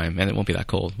this time, and it won't be that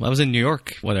cold. I was in New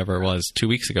York, whatever it was, 2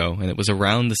 weeks ago, and it was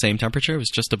around the same temperature. It was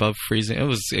just above freezing.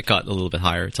 It got a little bit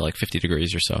higher to like 50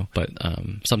 degrees or so, but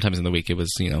sometimes in the week it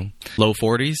was, low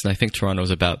 40s, and I think Toronto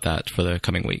was about that for the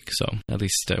coming week, so at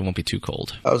least it won't be too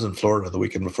cold. I was in Florida the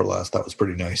weekend before last. That was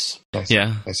pretty nice. Nice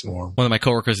and warm. One of my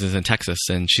coworkers is in Texas,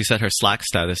 and she set her Slack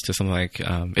status to something like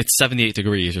it's 78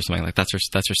 degrees or something like that's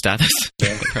her status.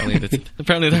 Yeah.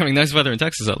 Apparently they're having nice weather in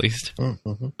Texas, at least.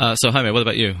 So Jaime, what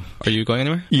about you? Are you going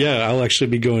anywhere? Yeah, I'll actually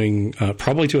be going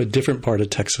probably to a different part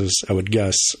of Texas, I would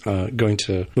guess, going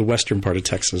to the western part of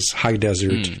Texas, high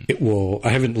desert. I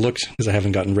haven't looked because I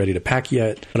haven't gotten ready to pack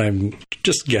yet, but I'm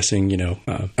just guessing,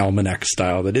 almanac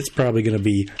style, that it's probably going to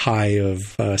be high of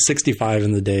 65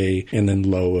 in the day and then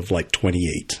low of like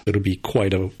 28. It'll be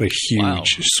quite a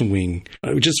huge swing,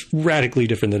 which is radically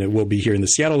different than it will be here in the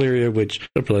Seattle area, which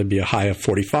will probably be a high of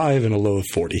 45 and a low of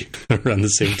 40 around the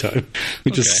same time.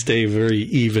 We just stay very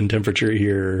even temperature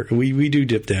here. We do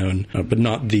dip down, but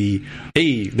not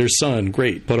there's sun,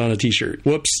 great, put on a t-shirt.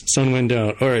 Whoops, sun went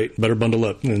down. All right, better bundle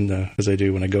up, and as I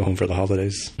do when I go home for the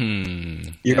holidays.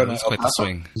 You're going to quite the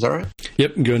swing. Is that right?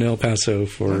 Yep, I'm going to El Paso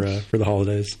for the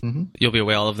holidays. You'll be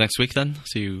away all of next week then?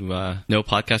 So no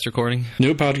podcast recording?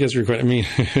 No podcast recording. I mean,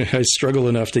 I struggle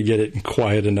enough to get it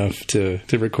quiet enough to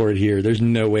record here. There's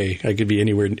no way I could be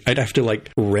anywhere. I'd have to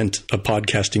rent a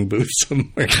podcasting booth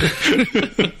somewhere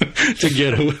to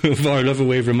get far enough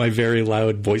away from my very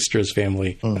loud, boisterous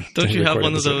family. Don't you have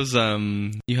one of those,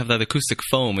 you have that acoustic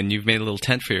foam and you've made a little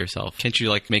tent for yourself. Can't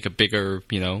you make a bigger,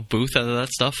 booth out of that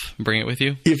stuff and bring it with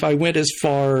you? If I went as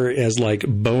far as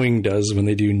Boeing does when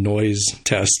they do noise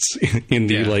tests in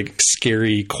the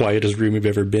scary, quietest room you've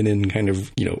ever been in, kind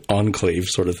of, enclave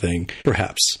sort of thing,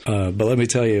 perhaps. But let me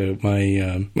tell you,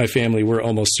 my family, we're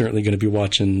almost certainly going to be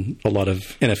watching a lot of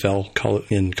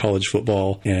NFL in college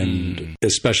football, and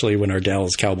especially when our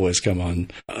Dallas Cowboys come on,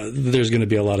 there's going to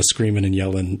be a lot of screaming and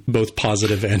yelling, both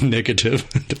positive and negative,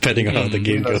 depending on how the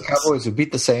game goes. The Cowboys who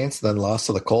beat the Saints and then lost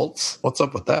to the Colts? What's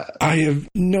up with that? I have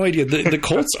no idea. The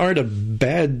Colts aren't a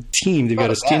bad team. They've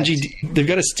got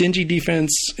a stingy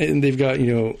defense, and they've got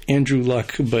Andrew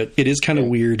Luck, but it is kind of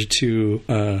weird to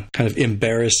kind of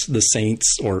embarrass the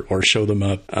Saints or show them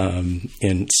up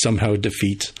and somehow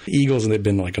defeat the Eagles, and they've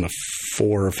been on a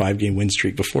 4 or 5 game win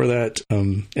streak before that,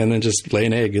 and then just lay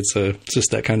an egg. It's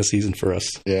just that kind of season for us.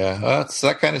 Yeah, it's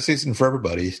that kind of season for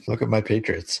everybody. Look at my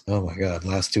Patriots. Oh my God,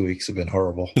 last 2 weeks have been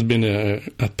horrible. It's been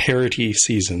a parity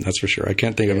season, that's for sure. I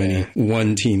can't think of any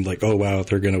one team oh wow,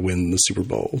 they're going to win the Super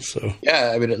Bowl. So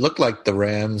yeah, I mean, it looked like the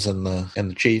Rams and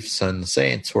the Chiefs and the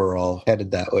Saints were all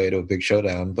headed that way to a big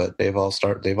showdown, but they've all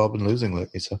been losing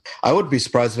lately. So I wouldn't be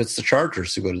surprised if it's the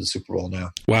Chargers who go to the Super Bowl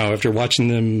now. Wow, after watching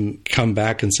them come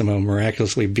back and and somehow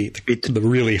miraculously beat the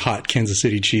really hot Kansas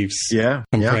City Chiefs. Yeah.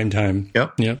 On prime time.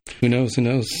 Yep. Who knows?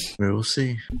 We will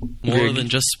see. More than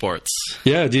just sports.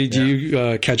 Yeah. Do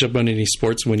you catch up on any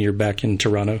sports when you're back in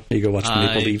Toronto? You go watch the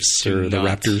Maple Leafs or the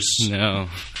Raptors? No.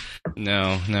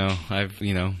 I've,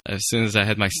 as soon as I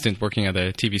had my stint working at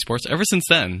the TV sports, ever since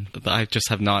then, I just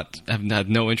have had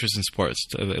no interest in sports.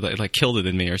 It like killed it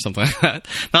in me or something like that.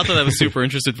 Not that I was super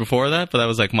interested before that, but I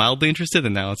was like mildly interested,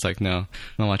 and now it's like, no, I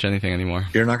don't watch anything anymore.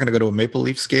 You're not going to go to a Maple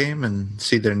Leafs game and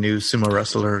see their new sumo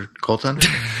wrestler, goaltender?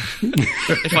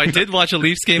 If I did watch a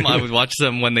Leafs game, I would watch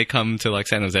them when they come to like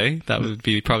San Jose. That would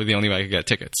be probably the only way I could get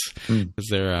tickets, because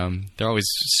they're always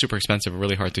super expensive,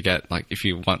 really hard to get. Like if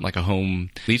you want like a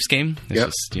home Leafs game, it's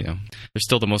just, they're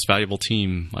still the most valuable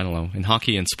team, I don't know, in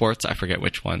hockey and sports. I forget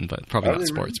which one, but probably not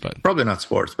sports. But probably not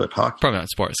sports, but hockey. Probably not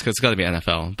sports, because it's got to be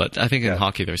NFL. But I think in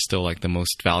hockey, they're still like the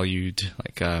most valued,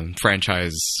 like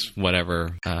franchise,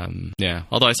 whatever.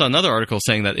 Although I saw another article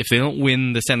saying that if they don't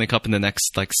win the Stanley Cup in the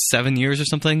next like 7 years or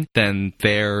something, then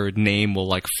their name will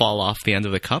like fall off the end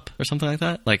of the cup or something like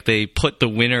that. Like they put the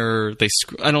winner,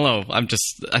 I don't know.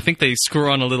 I think they screw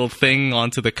on a little thing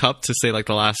onto the cup to say like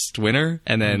the last winner,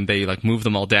 and then they like move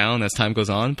them all down as time goes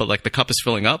on, but like the cup is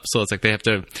filling up, so it's like they have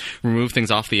to remove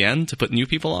things off the end to put new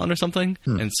people on or something.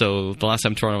 And so the last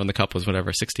time Toronto won the cup was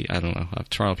whatever, 60, I don't know.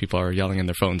 Toronto people are yelling in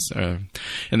their phones now,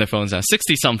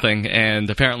 60 something, and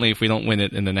apparently if we don't win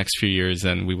it in the next few years,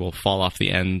 then we will fall off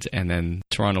the end, and then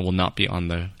Toronto will not be on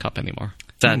the cup anymore.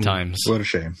 Sad times. What a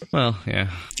shame. Well,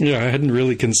 yeah. Yeah, I hadn't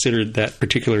really considered that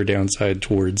particular downside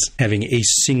towards having a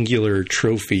singular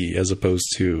trophy as opposed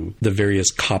to the various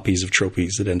copies of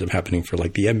trophies that end up happening for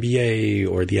like the NBA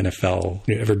or the NFL.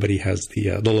 Everybody has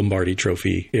the Lombardi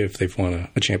trophy if they've won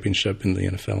a championship in the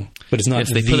NFL. But it's not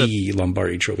the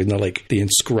Lombardi trophy. It's not like they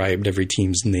inscribed every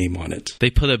team's name on it.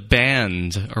 They put a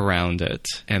band around it,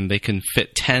 and they can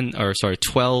fit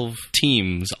 12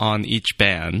 teams on each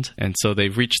band. And so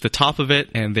they've reached the top of it,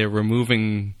 and they're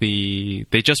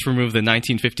they just removed the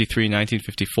 1953,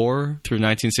 1954 through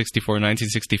 1964,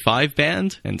 1965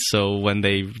 band. And so when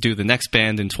they do the next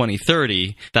band in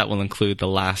 2030, that will include the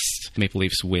last Maple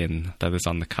Leafs win that is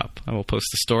on the cup. I will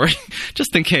post a story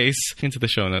just in case into the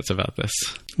show notes about this.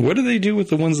 What do they do with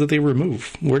the ones that they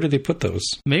remove? Where do they put those?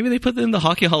 Maybe they put them in the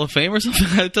Hockey Hall of Fame or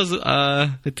something. It does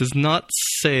not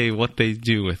say what they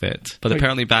do with it. But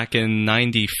apparently back in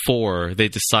 94, they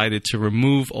decided to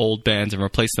remove old bands and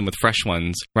replace them with fresh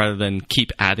ones rather than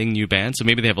keep adding new bands. So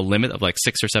maybe they have a limit of like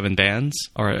 6 or 7 bands.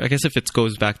 Or I guess if it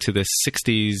goes back to the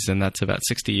 60s, and that's about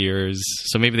 60 years.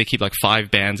 So maybe they keep like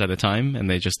 5 bands at a time, and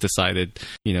they just decided,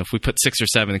 if we put 6 or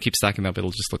 7 and keep stacking up, it'll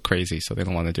just look crazy. So they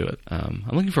don't want to do it. I'm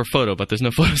looking for a photo, but there's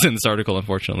no photos in this article,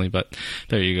 unfortunately. But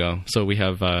there you go. So we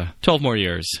have 12 more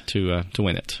years to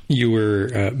win it. You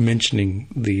were mentioning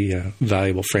the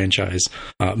valuable franchise.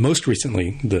 Most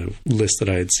recently, the list that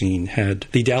I had seen had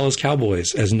the Dallas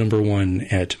Cowboys as number 1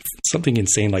 at something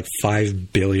insane like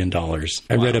 $5 billion.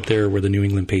 I read up there were the New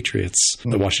England Patriots,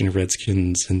 the Washington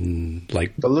Redskins, and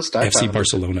like the list I FC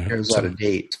Barcelona. Out of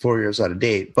date. It's 4 years out of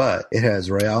date, but it has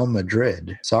Real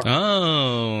Madrid. Soccer.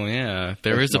 Oh, yeah.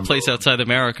 There is a place outside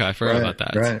America. I forgot about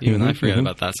that. Right. Even I forget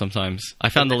about that sometimes. I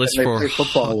found the list for play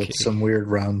football with some weird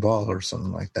round ball or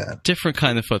something like that. Different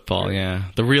kind of football, yeah.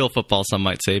 The real football, some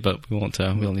might say, but we won't. We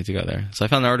don't need to go there. So I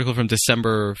found an article from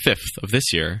December 5th of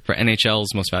this year for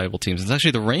NHL's most valuable teams. It's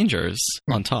actually the Rangers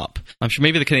on top. I'm sure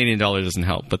maybe the Canadian dollar doesn't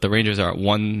help, but the Rangers are at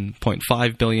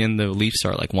 $1.5 billion. The Leafs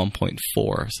are at like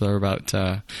 1.4. So they're about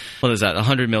what is that?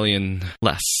 100 million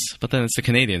less. But then it's the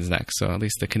Canadians next, so at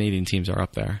least the Canadian teams are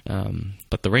up there.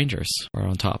 But the Rangers are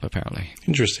on top apparently.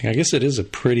 Interesting. I guess it is a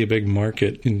pretty big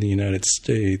market in the United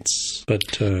States,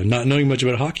 but not knowing much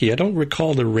about hockey, I don't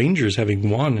recall the Rangers having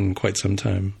won in quite some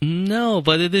time. No,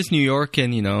 but it is New York,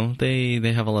 and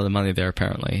they have a lot of money there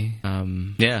apparently.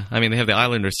 Yeah, I mean they have the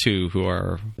Islanders too, who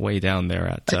are way down there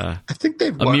at I think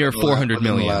they've a mere 400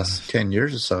 million in the last 10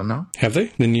 years or so. No, have they?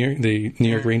 The New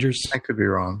York Rangers? I could be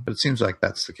wrong, but it seems like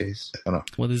that's the case. I don't know.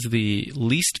 What is the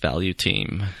least value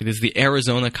team? It is the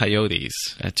Arizona Coyotes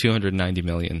at 290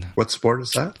 million. What sport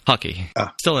is that? Hockey.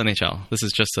 Still NHL. This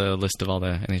is just a list of all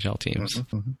the NHL teams.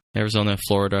 Arizona,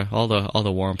 Florida, all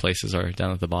the warm places are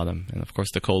down at the bottom, and of course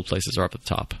the cold places are up at the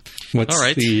top. What's the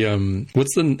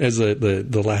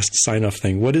last sign off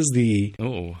thing? What is the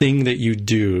thing that you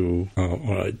do,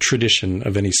 a tradition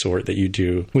of any sort that you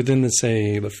do within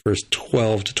the first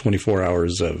 12 to 24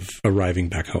 hours of arriving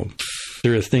back home?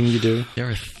 there a thing you do? Is there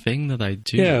a thing that I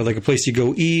do? Yeah, like a place you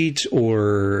go eat,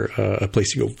 or a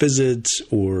place you go visit,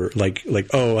 or like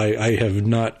I have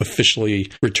not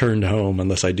officially returned home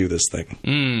unless I do this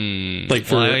thing. Like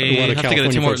for a lot of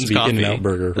California folks, it'd be In-N-Out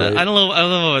Burger, right? I don't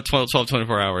know at 12,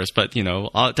 24 hours, but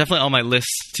definitely on my list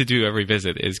to do every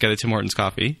visit is get a Tim Hortons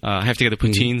coffee. I have to get a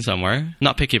poutine somewhere.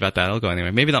 Not picky about that. I'll go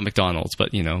anywhere. Maybe not McDonald's,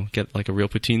 but get like a real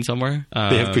poutine somewhere.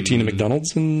 They have poutine at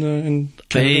McDonald's in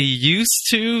Canada? They used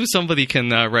to. Somebody can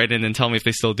write in and tell me if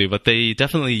they still do, but they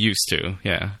definitely used to.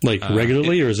 Yeah, like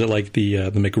regularly, or is it like the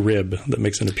McRib that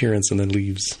makes an appearance and then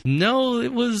leaves? No,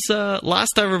 it was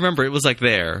last I remember. It was like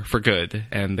there for good,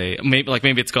 and they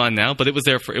maybe it's gone now, but it was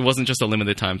there for. It wasn't just a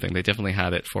limited time thing. They definitely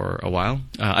had it for a while.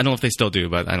 I don't know if they still do,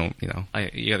 but I don't.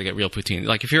 You got to get real poutine.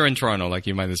 Like if you're in Toronto, like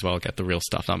you might as well get the real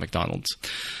stuff, not McDonald's.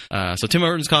 So Tim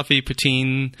Hortons coffee,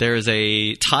 poutine. There's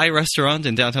a Thai restaurant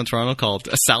in downtown Toronto called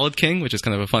a Salad King, which is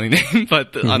kind of a funny name,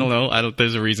 but I don't know.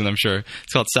 There's a reason, I'm sure.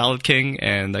 It's called Salad King,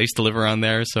 and I used to live around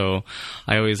there, so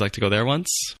I always like to go there once.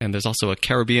 And there's also a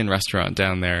Caribbean restaurant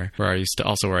down there where I used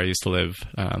to live.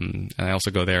 And I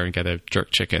also go there and get a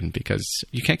jerk chicken because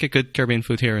you can't get good Caribbean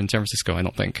food here in San Francisco, I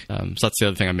don't think. So that's the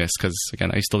other thing I miss because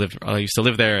again, I used to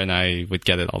live there and I would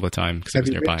get it all the time because it was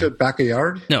nearby. Have you been to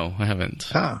Backyard? No, I haven't.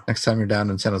 Next time you're down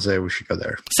in San Jose, we should go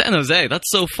there. San Jose, that's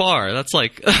so far. That's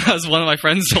like, as one of my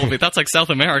friends told me, that's like South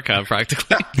America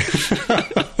practically.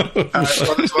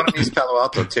 Well, there's one in East Palo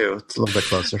Alto too. It's a little bit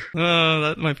closer. Oh,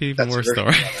 that might be even worse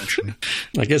story.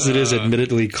 I guess it is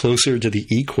admittedly closer to the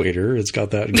equator. It's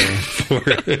got that going for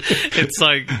it. It's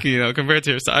like, compared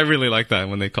to I really like that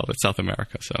when they call it South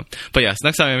America. So, but yes,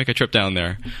 next time I make a trip down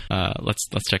there, let's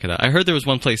check it out. I heard there was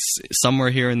one place somewhere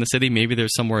here in the city. Maybe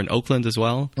there's somewhere in Oakland as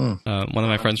well. One of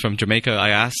my friends from Jamaica, I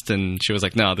asked, and she was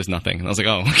like, "No, there's nothing." And I was like,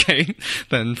 "Oh, okay,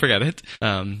 then forget it."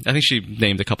 I think she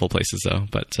named a couple places though.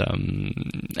 But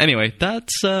anyway,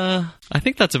 I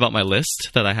think that's about my list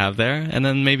that I have there. And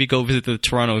then maybe go visit the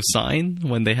Toronto sign.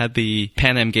 When they had the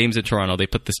Pan Am Games in Toronto, they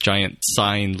put this giant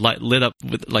sign lit up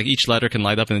with, like, each letter can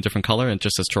light up in a different color and it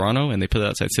just says Toronto, and they put it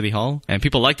outside City Hall. And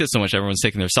people liked it so much, everyone's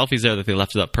taking their selfies there, that they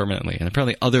left it up permanently. And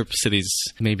apparently other cities,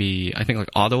 maybe, I think like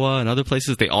Ottawa and other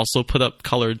places, they also put up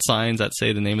colored signs that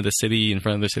say the name of the city in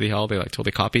front of their City Hall. They like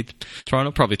totally copied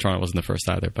Toronto. Probably Toronto wasn't the first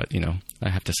either, but I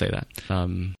have to say that.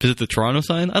 Visit the Toronto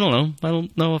sign? I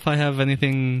don't know if I have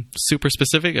anything super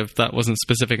specific, if that wasn't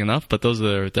specific enough, but those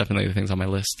are definitely the things on my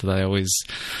list that I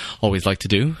always like to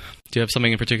do. Do you have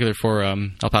something in particular for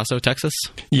El Paso, Texas?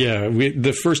 Yeah,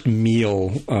 the first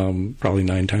meal, probably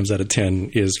 9 times out of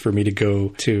 10, is for me to go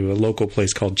to a local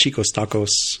place called Chico's Tacos.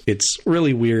 It's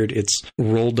really weird. It's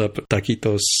rolled up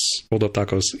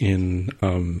tacos in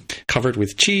covered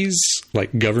with cheese,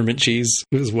 like government cheese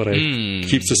is what I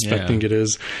keep suspecting it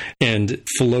is, and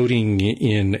floating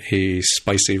in a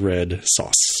spicy red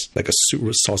sauce, like a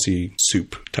saucy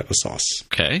soup type of sauce.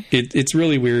 Okay. It's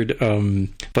really weird,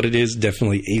 but it is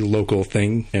definitely a local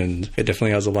thing, and it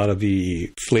definitely has a lot of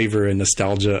the flavor and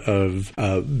nostalgia of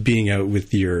being out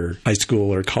with your high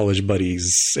school or college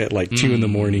buddies at like 2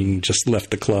 a.m, just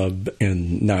left the club,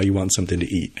 and now you want something to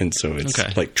eat. And so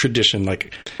it's like tradition.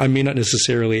 Like, I may not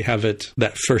necessarily have it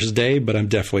that first day, but I'm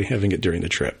definitely having it during the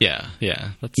trip. Yeah.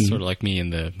 That's sort of like me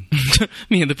and the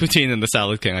poutine and the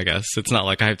Salad King, I guess. It's not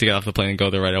like I have to get off the plane and go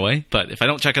there right away. But if I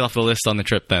don't check it off the list on the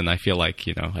trip, then I feel like,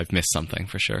 I've missed something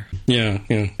for sure. Yeah.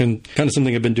 And kind of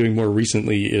something I've been doing more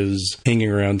recently is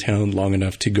hanging around town long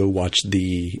enough to go watch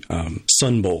the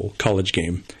Sun Bowl college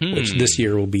game, which this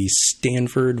year will be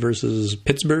Stanford versus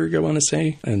Pittsburgh, I want to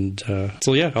say. And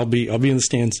so yeah, I'll be in the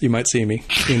stands. You might see me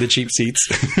in the cheap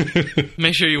seats.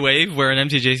 Make sure you wave, wear an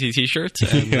MTJC t-shirt,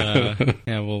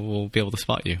 and we'll be able to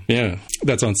spot you. Yeah,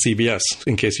 that's on CBS,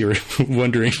 in case you were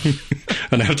wondering.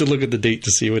 And I have to look at the date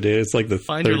to see what day. It's like the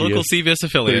Find 30th, your local CBS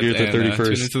affiliate 30th and or 31st.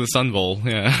 Tune into the Sun Bowl.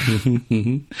 Yeah.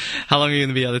 How long are you going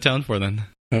to be out of town for then?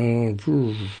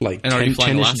 Like and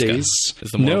 10-ish days.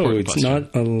 No, it's question.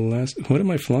 Not Alaska. What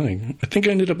am I flying? I think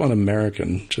I ended up on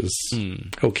American, which is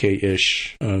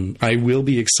okay-ish. I will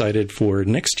be excited for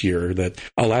next year that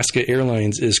Alaska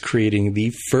Airlines is creating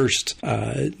the first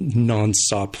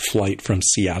nonstop flight from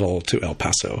Seattle to El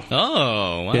Paso.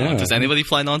 Oh, wow. Yeah. Does anybody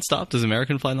fly nonstop? Does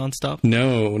American fly nonstop?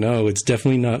 No. It's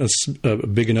definitely not a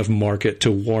big enough market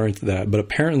to warrant that. But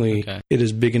apparently it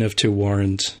is big enough to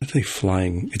warrant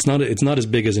flying. It's not as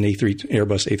big big as an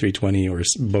Airbus A320 or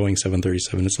Boeing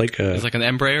 737. It's like it's like an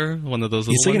Embraer, one of those.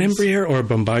 It's like an Embraer or a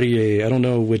Bombardier. I don't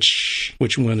know which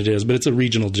one it is, but it's a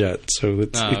regional jet. So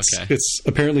it's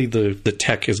apparently the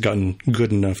tech has gotten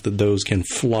good enough that those can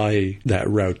fly that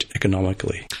route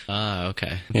economically.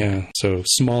 Okay. Yeah. So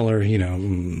smaller,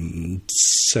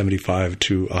 75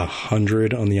 to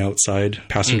 100 on the outside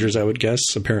passengers, I would guess.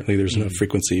 Apparently there's enough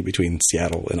frequency between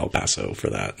Seattle and El Paso for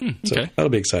that. So that'll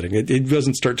be exciting. It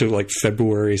doesn't start till like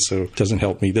February, so it doesn't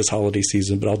help me this holiday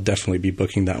season, but I'll definitely be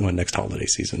booking that one next holiday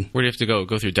season. Where do you have to go?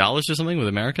 Go through Dallas or something with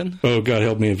American? Oh, God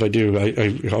help me if I do.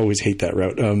 I always hate that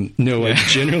route. No, I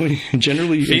generally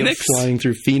end up flying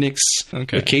through Phoenix.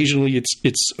 Okay. Occasionally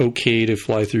it's okay to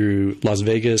fly through Las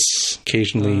Vegas,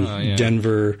 occasionally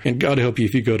Denver, and God help you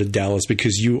if you go to Dallas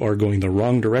because you are going the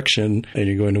wrong direction and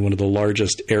you're going to one of the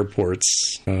largest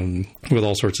airports with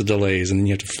all sorts of delays, and then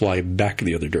you have to fly back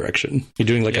the other direction. You're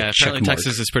doing like a check mark.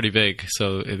 Texas is pretty big,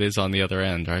 so it is on the other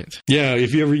end, right? Yeah,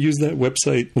 if you ever use that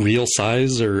website, Real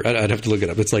Size, or I'd have to look it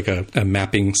up. It's like a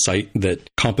mapping site that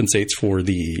compensates for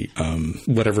the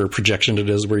whatever projection it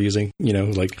is we're using.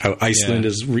 Like how Iceland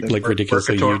is like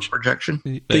ridiculously huge. Projection?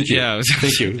 Thank you. Yeah.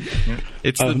 Thank you.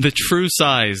 It's the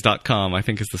truesize.com, I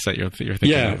think is the site you're thinking of.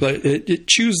 Yeah, but it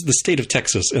choose the state of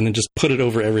Texas and then just put it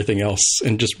over everything else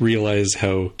and just realize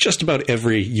how just about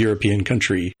every European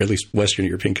country, or at least Western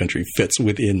European country, fits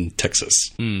within Texas.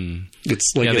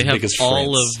 It's like as big as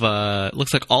France.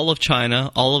 Looks like all of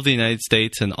China, all of the United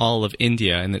States, and all of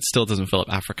India, and it still doesn't fill up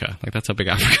Africa. Like that's how big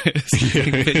Africa is.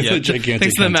 It's a gigantic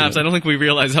Thanks to the maps, continent. I don't think we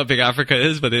realize how big Africa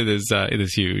is, but it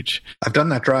is huge. I've done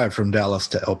that drive from Dallas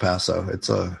to El Paso. It's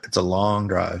a long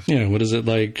drive. Yeah, what is it,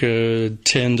 like 10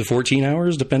 to 14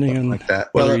 hours, depending on like that.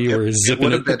 whether you were zipping it.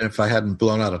 Would have been if I hadn't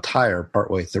blown out a tire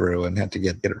partway through and had to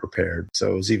get it repaired.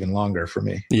 So it was even longer for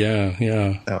me. Yeah.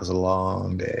 That was a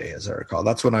long day, as I recall.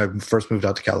 That's when I first moved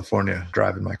out to California,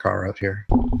 driving my car out here.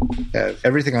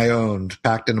 Everything I owned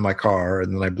packed into my car,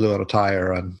 and then I blew out a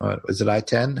tire on, is it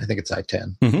I-10? I think it's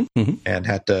I-10. And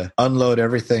had to unload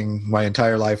everything, my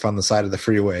entire life on the side of the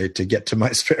freeway to get to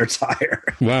my spare tire.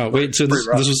 Wow. Wait, so this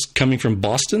was coming from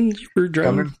Boston you were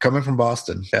driving? Coming from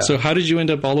Boston, yeah. So how did you end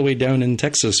up all the way down in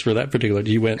Texas for that particular?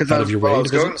 You went out of your way? I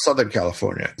was going to Southern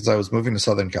California because I was moving to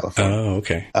Southern California. Oh,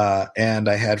 okay. And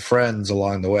I had friends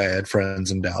along the way. I had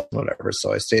friends in Dallas, whatever.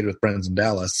 So I stayed with friends in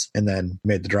Dallas and then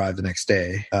made the drive the next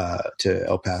day to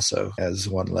El Paso as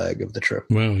one leg of the trip.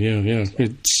 Wow, yeah.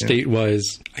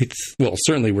 State-wise,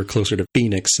 certainly we're closer to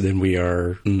Phoenix than we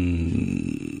are,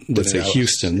 let's say, Dallas,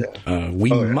 Houston. Yeah.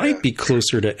 We might be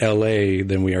closer to L.A.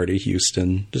 than we are to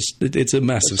Houston. It's a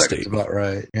massive state. That's about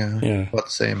right. Yeah. About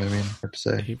the same, hard to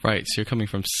say. Right, so you're coming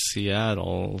from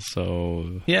Seattle,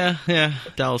 so... Yeah.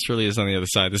 Dallas really is on the other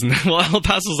side, isn't it? Well, El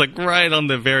Paso's like right on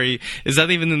the very... Is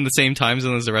that even in the same time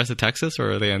zone as the rest of Texas,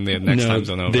 or are they in the next time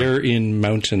zone over? They're in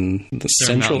the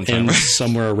central end,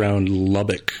 somewhere around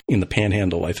Lubbock in the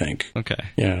Panhandle, I think. Okay.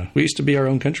 Yeah. We used to be our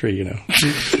own country,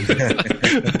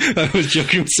 I was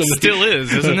joking with somebody. Still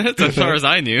is, isn't it? As far as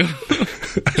I knew.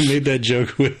 I made that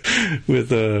joke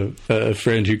with a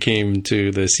friend who came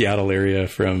to the Seattle area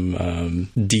from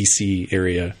D.C.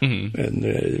 area, and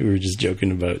we were just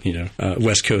joking about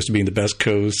West Coast being the best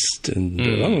coast, and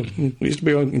we used to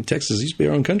be in Texas. Used to be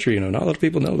our own country. Not a lot of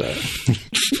people know that.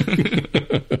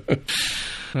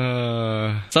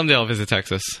 Someday I'll visit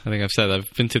Texas. I think I've said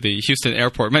I've been to the Houston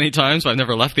airport many times, but I've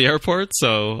never left the airport.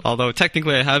 So although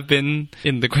technically I have been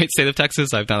in the great state of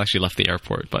Texas, I've not actually left the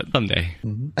airport, but someday.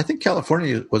 I think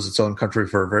California was its own country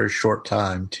for a very short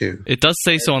time too. It does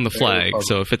say so on the flag.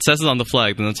 So if it says it on the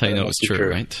flag, then that's how you know it's true,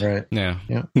 right? Right. Yeah.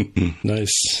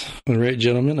 Nice. All right,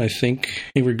 gentlemen. I think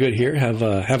we're good here. Have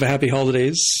a happy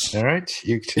holidays. All right.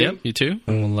 You too. Yep, you too.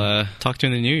 And we'll talk to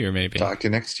you in the new year, maybe. Talk to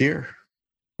you next year.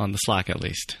 On the Slack, at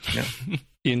least. Yeah.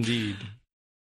 Indeed.